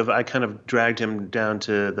wake of, I kind of dragged him down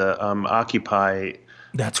to the Occupy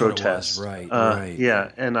That's protest. What it was, right. Yeah,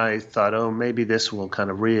 and I thought, oh, maybe this will kind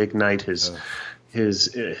of reignite his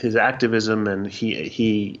activism, and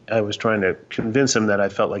I was trying to convince him that I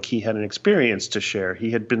felt like he had an experience to share.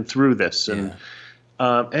 He had been through this, and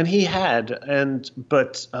he had,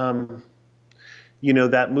 but you know,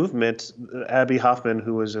 that movement. Abby Hoffman,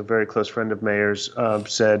 who was a very close friend of Mayer's,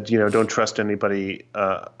 said, you know, don't trust anybody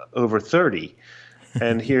over 30,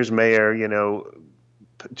 and here's Mayer, you know,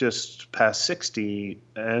 just past 60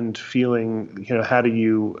 and feeling, you know, how do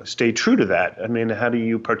you stay true to that? I mean, how do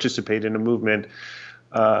you participate in a movement,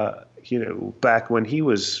 you know, back when he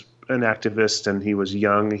was an activist and he was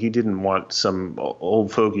young, he didn't want some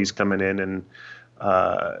old fogies coming in and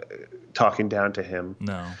talking down to him.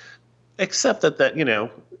 No. Except that, you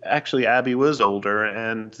know, actually Abby was older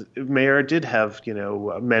and Mayer did have, you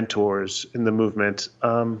know, mentors in the movement.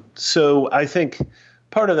 So I think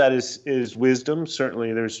part of that is wisdom.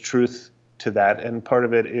 Certainly there's truth to that. And part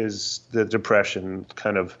of it is the Depression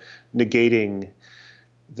kind of negating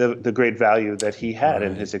the great value that he had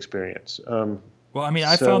in his experience. Well, I mean,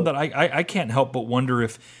 I found that I can't help but wonder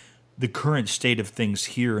if the current state of things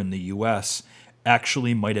here in the U.S.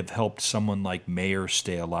 actually might have helped someone like Mayer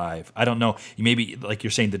stay alive. I don't know. Maybe, like you're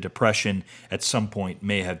saying, the Depression at some point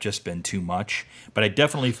may have just been too much. But I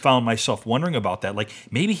definitely found myself wondering about that. Like,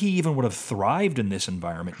 maybe he even would have thrived in this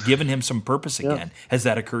environment, given him some purpose again. Has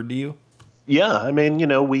that occurred to you? Yeah. I mean, you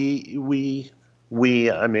know, I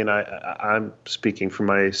mean, I'm speaking for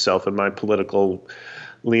myself and my political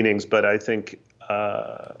leanings, but I think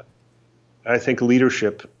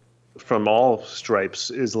leadership from all stripes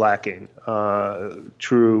is lacking.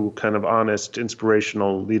 True, kind of honest,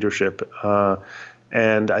 inspirational leadership,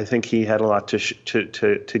 and I think he had a lot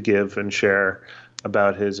to give and share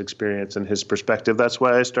about his experience and his perspective. That's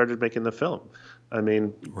why I started making the film. I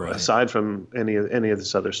mean, aside from any of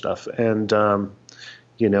this other stuff, and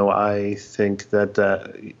you know, I think that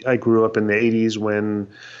I grew up in the '80s when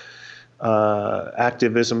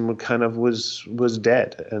activism kind of was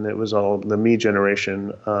dead, and it was all the me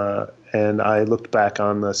generation. And I looked back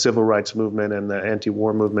on the civil rights movement and the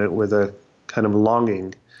anti-war movement with a kind of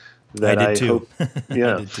longing that I hope,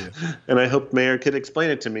 yeah, I did too. And I hope Mayer could explain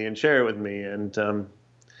it to me and share it with me. And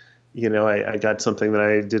you know, I got something that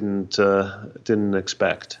I didn't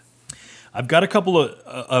expect. I've got a couple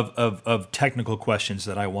of technical questions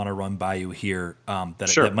that I want to run by you here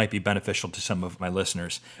that might be beneficial to some of my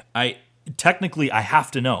listeners. Technically, I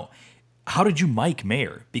have to know, how did you mic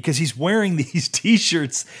Mayer? Because he's wearing these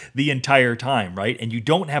T-shirts the entire time, right? And you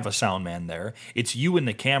don't have a sound man there. It's you and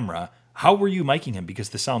the camera. How were you micing him? Because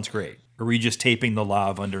the sound's great. Or were you just taping the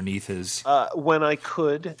lav underneath his? When I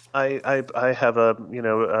could, I have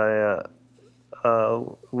a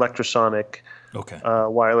electrosonic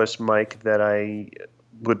wireless mic that I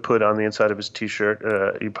would put on the inside of his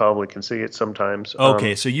T-shirt. You probably can see it sometimes.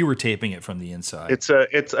 Okay, so you were taping it from the inside.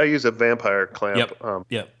 I use a vampire clamp.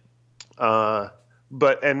 Yep.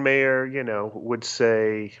 And Mayer, would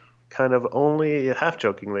say kind of only half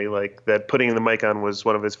jokingly like that putting the mic on was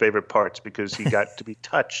one of his favorite parts because he got to be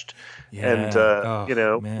touched, and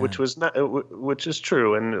which is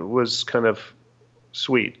true, and it was kind of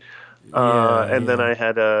sweet. Then I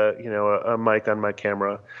had a mic on my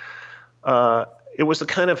camera. It was the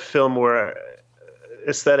kind of film where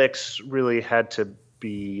aesthetics really had to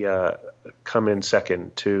be come in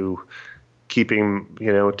second to keeping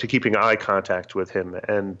eye contact with him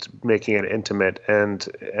and making it intimate and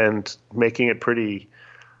making it pretty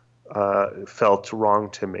felt wrong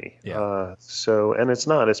to me. Yeah. And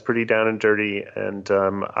it's pretty down and dirty. And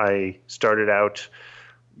I started out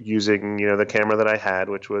using the camera that I had,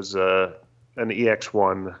 which was an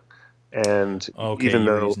EX1. And even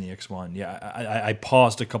though using the X1, I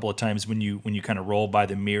paused a couple of times when you kind of rolled by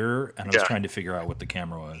the mirror, and I was trying to figure out what the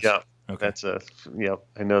camera was. Yeah, okay,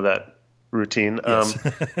 I know that routine. Yes.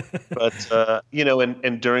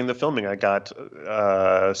 And during the filming, I got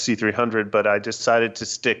C300, but I decided to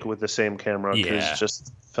stick with the same camera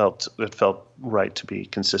because it felt right to be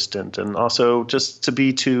consistent, and also just to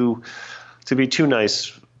be too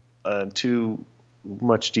nice, too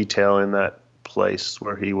much detail in that place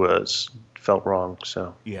where he was felt wrong.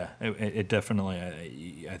 So it definitely,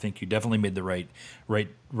 I think you definitely made the right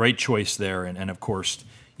choice there, and of course,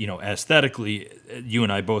 aesthetically, you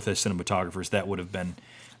and I both as cinematographers, that would have been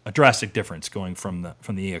a drastic difference going from the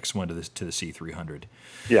EX1 to the C300.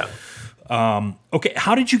 Yeah. Okay,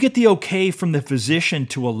 how did you get the okay from the physician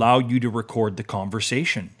to allow you to record the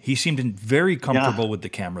conversation? He seemed very comfortable with the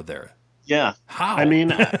camera there. Yeah. How? I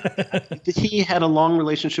mean, he had a long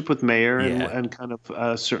relationship with Mayer and kind of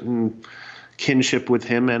a certain kinship with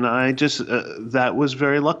him, and I just that was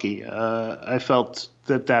very lucky. I felt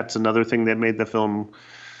that that's another thing that made the film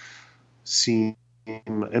seem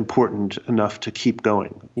important enough to keep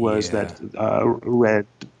going was that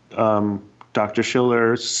Dr.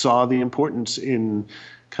 Schiller saw the importance in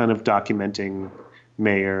kind of documenting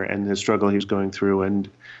Mayer and the struggle he was going through,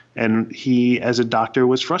 and he, as a doctor,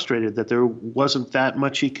 was frustrated that there wasn't that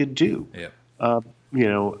much he could do,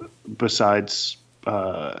 besides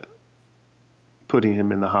putting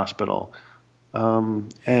him in the hospital.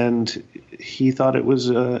 And he thought it was,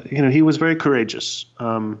 he was very courageous.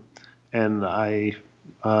 And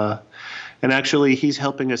actually he's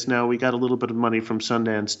helping us now. We got a little bit of money from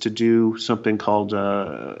Sundance to do something called,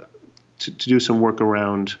 to do some work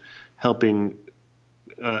around helping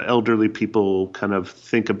elderly people kind of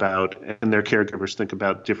think about, and their caregivers think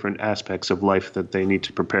about different aspects of life that they need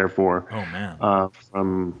to prepare for. Oh man!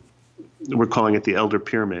 We're calling it the elder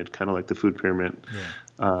pyramid, kind of like the food pyramid.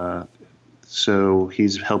 Yeah. So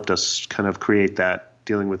he's helped us kind of create that,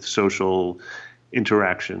 dealing with social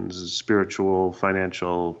interactions, spiritual,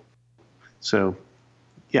 financial. So,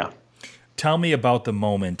 yeah. Tell me about the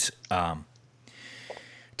moment.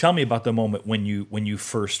 Tell me about the moment when you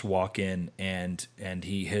first walk in and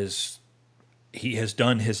he has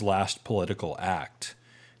done his last political act.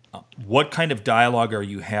 What kind of dialogue are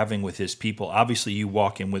you having with his people? Obviously, you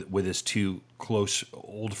walk in with his two close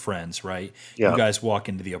old friends, right? Yeah. You guys walk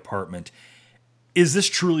into the apartment. Is this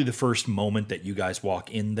truly the first moment that you guys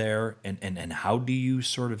walk in there? And how do you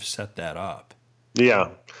sort of set that up? Yeah.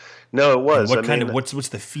 No, it was. What's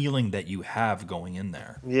the feeling that you have going in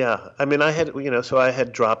there? Yeah, I mean, I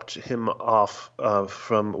had dropped him off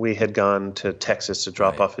we had gone to Texas to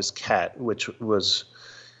drop off his cat, which was,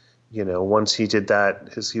 once he did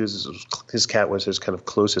that, his cat was his kind of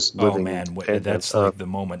closest living. Oh man, that's like the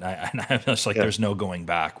moment. I was like, there's no going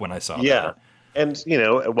back when I saw that. Yeah, and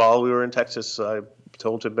while we were in Texas, I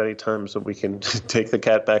told him many times that we can take the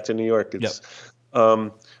cat back to New York.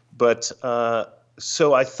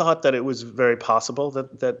 So I thought that it was very possible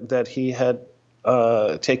that he had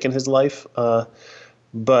taken his life,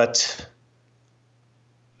 but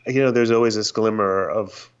there's always this glimmer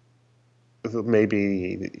of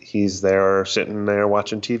maybe he's there sitting there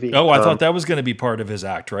watching TV. Oh, I thought that was going to be part of his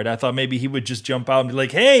act, right? I thought maybe he would just jump out and be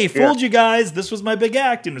like, "Hey, fooled you guys! This was my big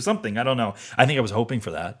act," or something. I don't know. I think I was hoping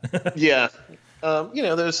for that. Yeah,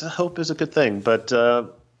 there's hope is a good thing, but it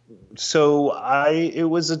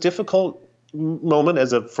was a difficult moment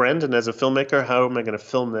as a friend and as a filmmaker. How am I going to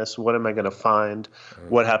film this? What am I going to find?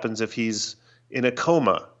 What happens if he's in a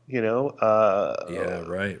coma? Yeah,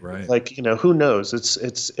 right. Like, who knows?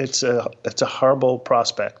 It's a horrible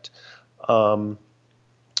prospect.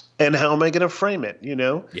 And how am I going to frame it?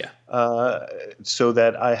 Yeah. So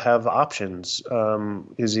that I have options. Where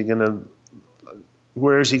is he going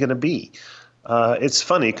to be? It's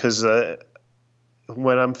funny because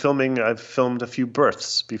when I'm filming, I've filmed a few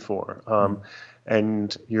births before.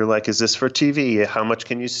 And you're like, is this for TV? How much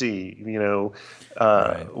can you see? Right.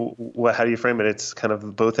 How do you frame it? It's kind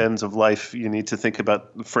of both ends of life. You need to think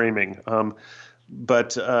about the framing.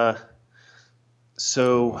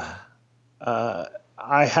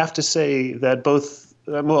 I have to say that both,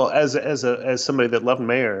 as somebody that loved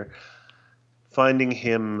Mayer, finding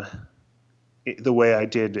him the way I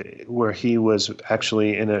did, where he was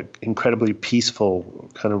actually in an incredibly peaceful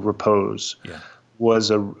kind of repose, was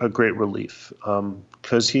a great relief,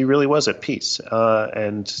 because he really was at peace.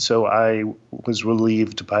 And so I was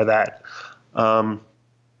relieved by that.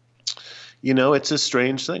 It's a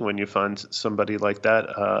strange thing when you find somebody like that.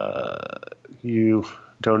 You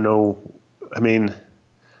don't know. I mean,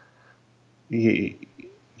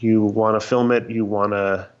 you want to film it. You want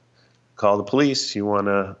to call the police. You want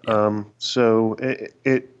to,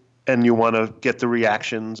 and you want to get the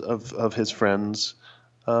reactions of his friends.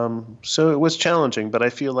 So it was challenging, but I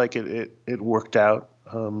feel like it worked out.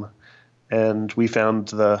 And we found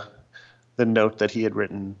the note that he had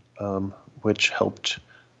written, which helped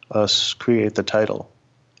us create the title.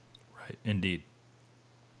 Right, indeed.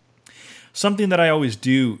 Something that I always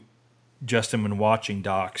do, Justin, when watching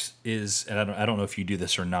docs is, and I don't know if you do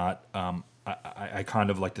this or not, I kind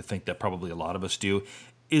of like to think that probably a lot of us do,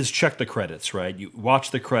 is check the credits, right? You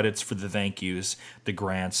watch the credits for the thank yous, the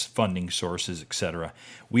grants, funding sources, etc.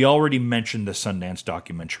 We already mentioned the Sundance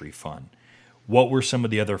Documentary Fund. What were some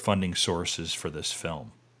of the other funding sources for this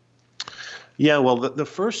film? Yeah, well, the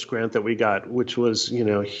first grant that we got, which was,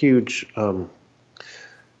 huge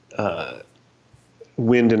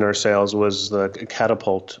wind in our sails, was the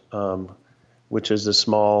Catapult, which is a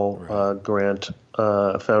small grant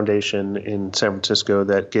foundation in San Francisco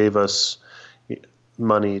that gave us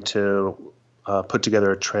money to put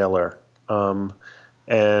together a trailer.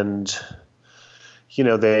 And,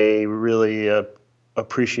 they really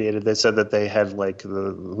appreciated. They said that they had like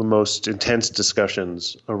the most intense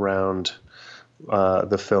discussions around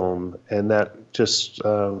the film, and that just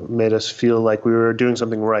made us feel like we were doing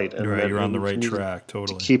something right. And you're on the right track,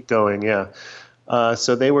 totally. To keep going, yeah.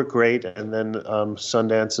 So they were great, and then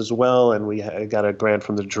Sundance as well, and we got a grant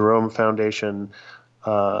from the Jerome Foundation,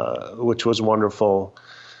 which was wonderful.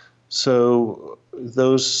 So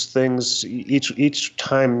those things, each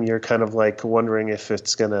time you're kind of like wondering if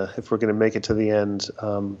we're gonna make it to the end.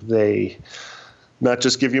 They not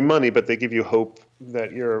just give you money, but they give you hope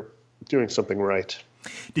that you're doing something right.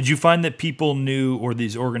 Did you find that people knew, or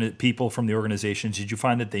these people from the organizations, did you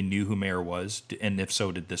find that they knew who Mayer was? And if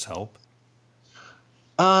so, did this help?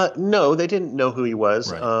 No, they didn't know who he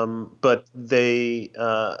was, right. But they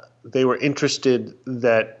were interested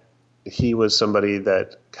that he was somebody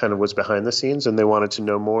that kind of was behind the scenes, and they wanted to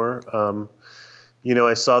know more.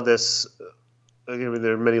 I saw this.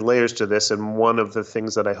 There are many layers to this, and one of the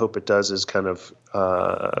things that I hope it does is kind of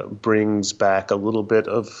brings back a little bit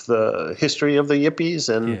of the history of the Yippies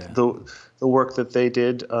and the work that they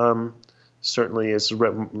did. Certainly is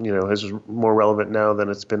more relevant now than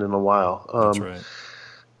it's been in a while. That's right.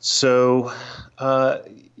 So, I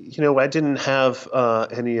didn't have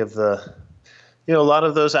any of the, a lot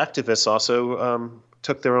of those activists also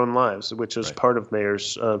took their own lives, which is part of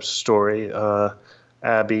Mayer's story.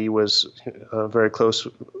 Abby was very close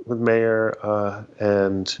with Mayer,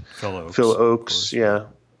 and Phil Oakes, and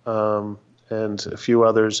a few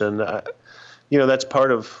others. And, that's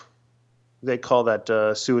part of, they call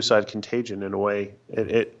that suicide contagion in a way.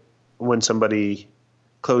 It when somebody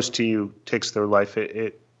close to you takes their life,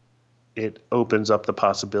 it opens up the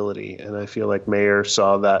possibility. And I feel like Mayer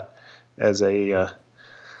saw that as a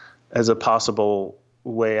possible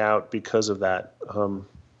way out because of that,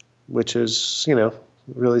 which is,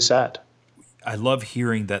 really sad. I love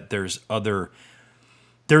hearing that there's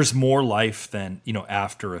more life than,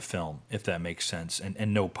 after a film, if that makes sense.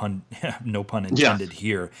 And no pun intended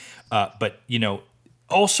here. But,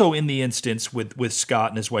 also in the instance with Scott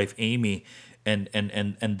and his wife, Amy, and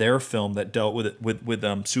their film that dealt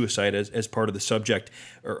with suicide as part of the subject,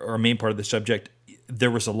 or a main part of the subject,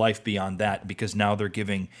 there was a life beyond that, because now they're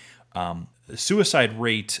giving suicide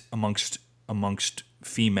rate amongst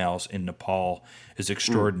females in Nepal is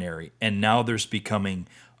extraordinary, and now there's becoming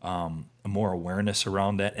more awareness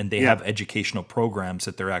around that, and they have educational programs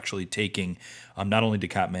that they're actually taking, not only to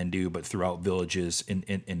Kathmandu but throughout villages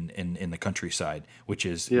in the countryside, which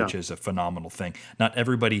is a phenomenal thing. Not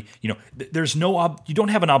everybody, there's no you don't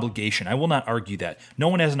have an obligation. I will not argue that. No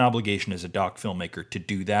one has an obligation as a doc filmmaker to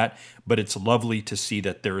do that, but it's lovely to see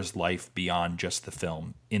that there is life beyond just the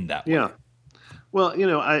film in that way. Yeah. Well,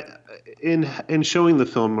 I in showing the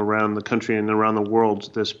film around the country and around the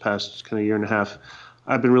world this past kind of year and a half,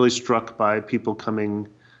 I've been really struck by people coming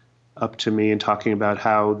up to me and talking about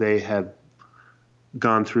how they have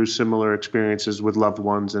gone through similar experiences with loved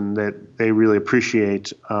ones, and that they really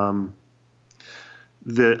appreciate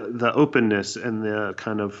the openness and the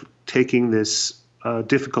kind of taking this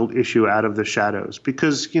difficult issue out of the shadows,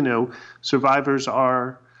 because survivors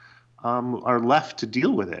are left to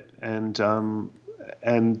deal with it,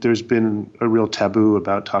 and there's been a real taboo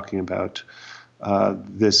about talking about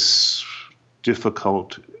this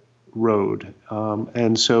difficult road,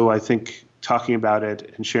 and so I think talking about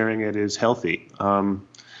it and sharing it is healthy. And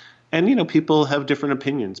people have different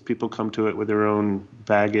opinions. People come to it with their own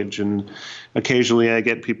baggage, and occasionally I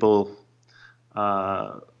get people,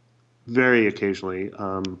 very occasionally,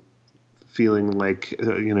 feeling like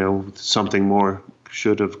something more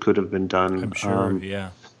could have been done. I'm sure,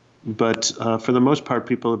 yeah. But for the most part,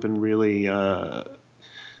 people have been really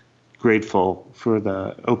grateful for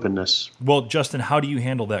the openness. Well, Justin, how do you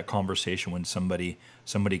handle that conversation when somebody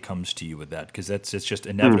comes to you with that? Because it's just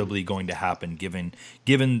inevitably going to happen given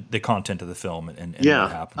the content of the film and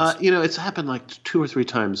what happens. It's happened like 2 or 3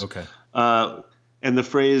 times. Okay. And the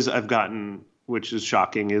phrase I've gotten, which is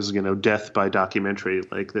shocking, is death by documentary,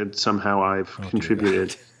 like that somehow I've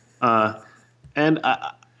contributed. And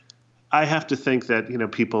I have to think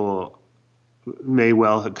that people may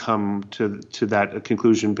well have come to that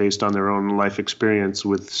conclusion based on their own life experience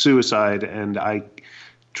with suicide, and I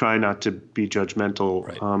try not to be judgmental.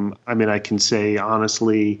 Right. I can say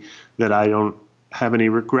honestly that I don't have any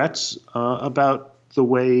regrets about the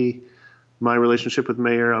way my relationship with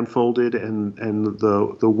Mayer unfolded, and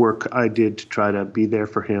the work I did to try to be there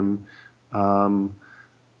for him.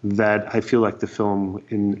 That I feel like the film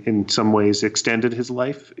in some ways extended his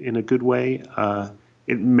life in a good way.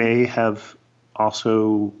 It may have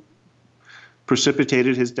also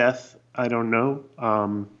precipitated his death. I don't know.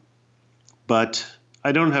 But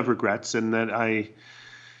I don't have regrets, and that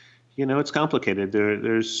it's complicated.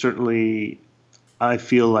 There's certainly, I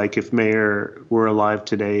feel like if Mayer were alive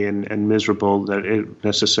today and miserable, that it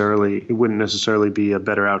wouldn't necessarily be a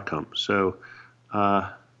better outcome. So,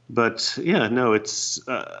 but yeah, no, it's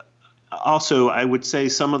also, I would say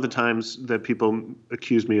some of the times that people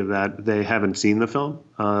accuse me of that, they haven't seen the film,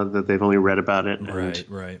 that they've only read about it.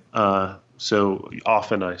 Right. So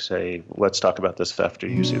often I say, let's talk about this after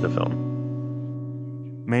you see the film.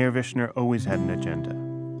 Mayer Vishner always had an agenda.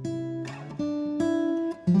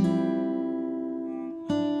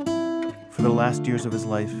 For the last years of his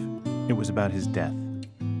life, it was about his death.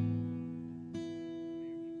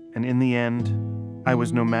 And in the end, I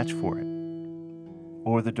was no match for it,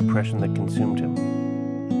 or the depression that consumed him.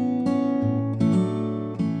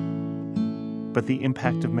 But the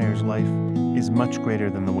impact of Mayer's life is much greater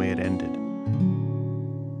than the way it ended.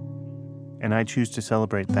 And I choose to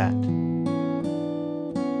celebrate that.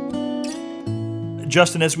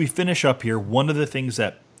 Justin, as we finish up here, one of the things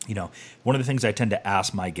I tend to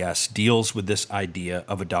ask my guests deals with this idea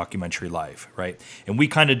of a documentary life, right? And we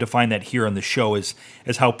kind of define that here on the show as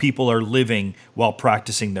how people are living while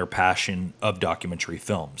practicing their passion of documentary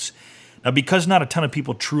films. Now, because not a ton of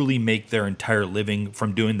people truly make their entire living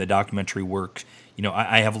from doing the documentary work,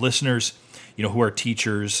 I have listeners, who are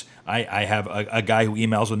teachers. I have a guy who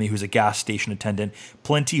emails with me who's a gas station attendant,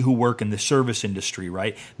 plenty who work in the service industry,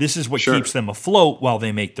 right? This is what keeps them afloat while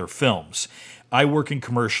they make their films. I work in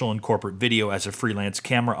commercial and corporate video as a freelance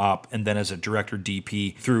camera op and then as a director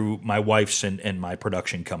DP through my wife's and my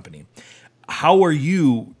production company. How are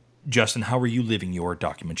you, Justin, living your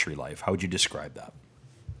documentary life? How would you describe that?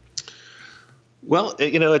 Well,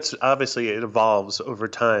 it's obviously it evolves over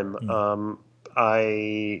time.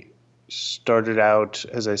 I started out,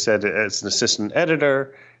 as I said, as an assistant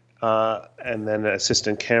editor and then an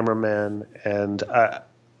assistant cameraman, and I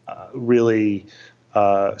really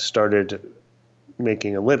started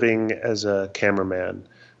making a living as a cameraman.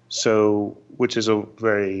 So, which is a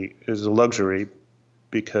luxury,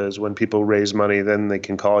 because when people raise money, then they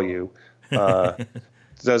can call you.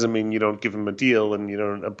 Doesn't mean you don't give them a deal and you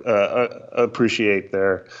don't appreciate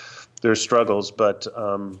their struggles, but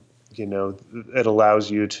it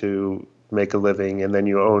allows you to make a living, and then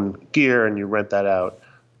you own gear and you rent that out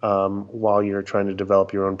while you're trying to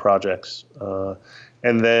develop your own projects.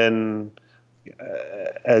 And then,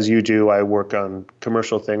 as you do, I work on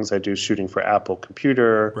commercial things. I do shooting for Apple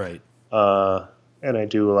Computer. Right. And I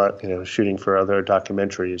do a lot, shooting for other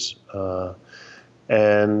documentaries.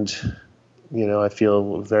 And I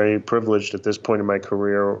feel very privileged at this point in my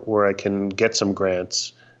career where I can get some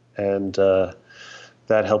grants, and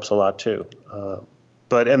that helps a lot too.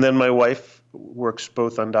 And then my wife works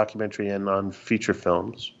both on documentary and on feature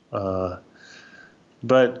films.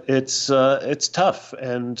 But it's tough,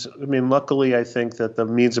 and I mean, luckily, I think that the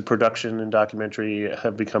means of production in documentary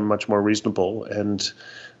have become much more reasonable, and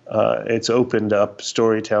it's opened up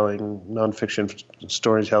storytelling, nonfiction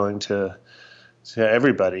storytelling to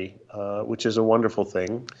everybody, which is a wonderful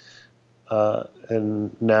thing.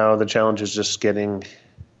 And now the challenge is just getting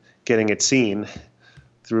it seen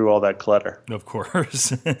through all that clutter. Of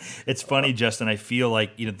course. It's funny, Justin. I feel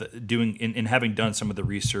like, having done some of the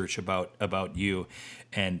research about you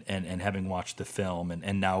and having watched the film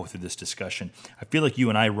and now through this discussion, I feel like you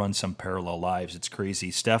and I run some parallel lives. It's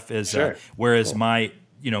crazy. Steph is, sure. Whereas my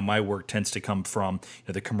work tends to come from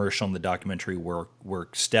the commercial and the documentary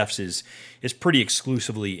work. Steph's is pretty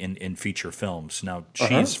exclusively in feature films. Now,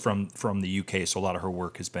 she's from the UK, so a lot of her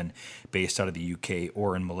work has been based out of the UK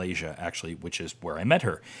or in Malaysia, actually, which is where I met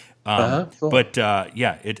her. Cool. But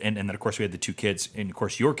and then of course we had the two kids, and of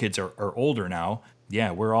course your kids are older now.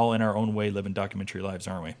 Yeah, we're all in our own way living documentary lives,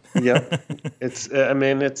 aren't we? Yep. It's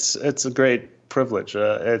a great privilege.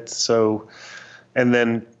 It's so, and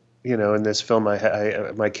then, in this film,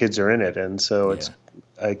 I my kids are in it, and so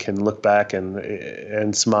I can look back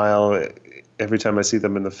and smile every time I see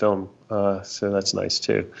them in the film. So that's nice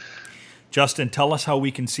too. Justin, tell us how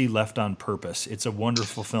we can see Left on Purpose. It's a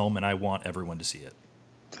wonderful film, and I want everyone to see it.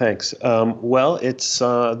 Thanks. Well, it's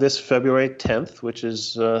this February 10th, which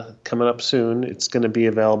is coming up soon. It's going to be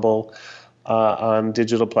available on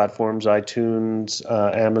digital platforms: iTunes,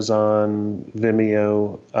 Amazon,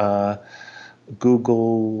 Vimeo,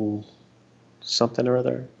 Google, something or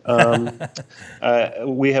other.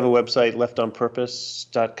 We have a website,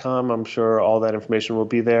 leftonpurpose.com. I'm sure all that information will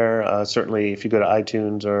be there. Certainly, if you go to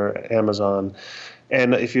iTunes or Amazon.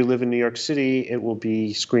 And if you live in New York City, it will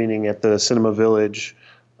be screening at the Cinema Village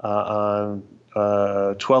on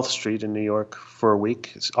 12th Street in New York for a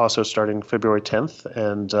week. It's also starting February 10th,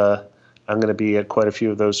 and I'm going to be at quite a few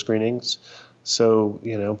of those screenings. So,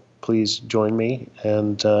 please join me.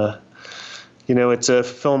 And, it's a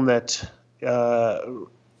film that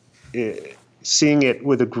seeing it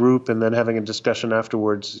with a group and then having a discussion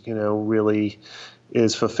afterwards, really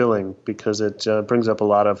is fulfilling, because it brings up a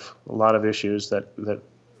lot of issues that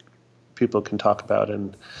people can talk about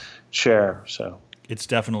and share. So it's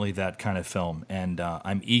definitely that kind of film, and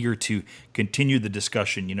I'm eager to continue the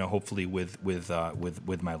discussion. Hopefully with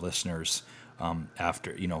my listeners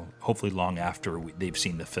after, hopefully long after they've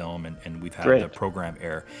seen the film and we've had Great. the program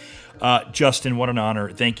air. Justin, what an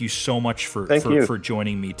honor! Thank you so much for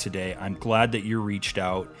joining me today. I'm glad that you reached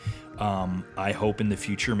out. I hope in the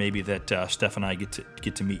future maybe that Steph and I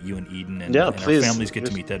get to meet you in Eden, and our families get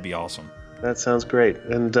to meet. That'd be awesome. That sounds great.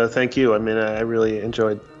 And thank you. I mean, I really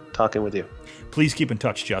enjoyed talking with you. Please keep in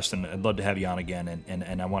touch, Justin. I'd love to have you on again,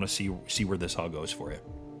 and I want to see where this all goes for you.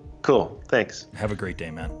 Cool. Thanks. Have a great day,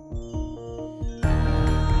 man.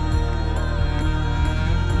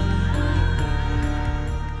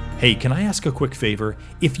 Hey, can I ask a quick favor?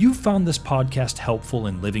 If you found this podcast helpful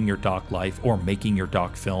in living your doc life or making your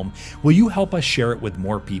doc film, will you help us share it with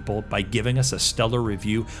more people by giving us a stellar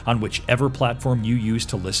review on whichever platform you use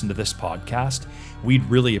to listen to this podcast? We'd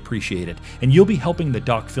really appreciate it, and you'll be helping the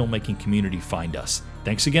doc filmmaking community find us.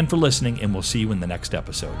 Thanks again for listening, and we'll see you in the next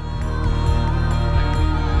episode.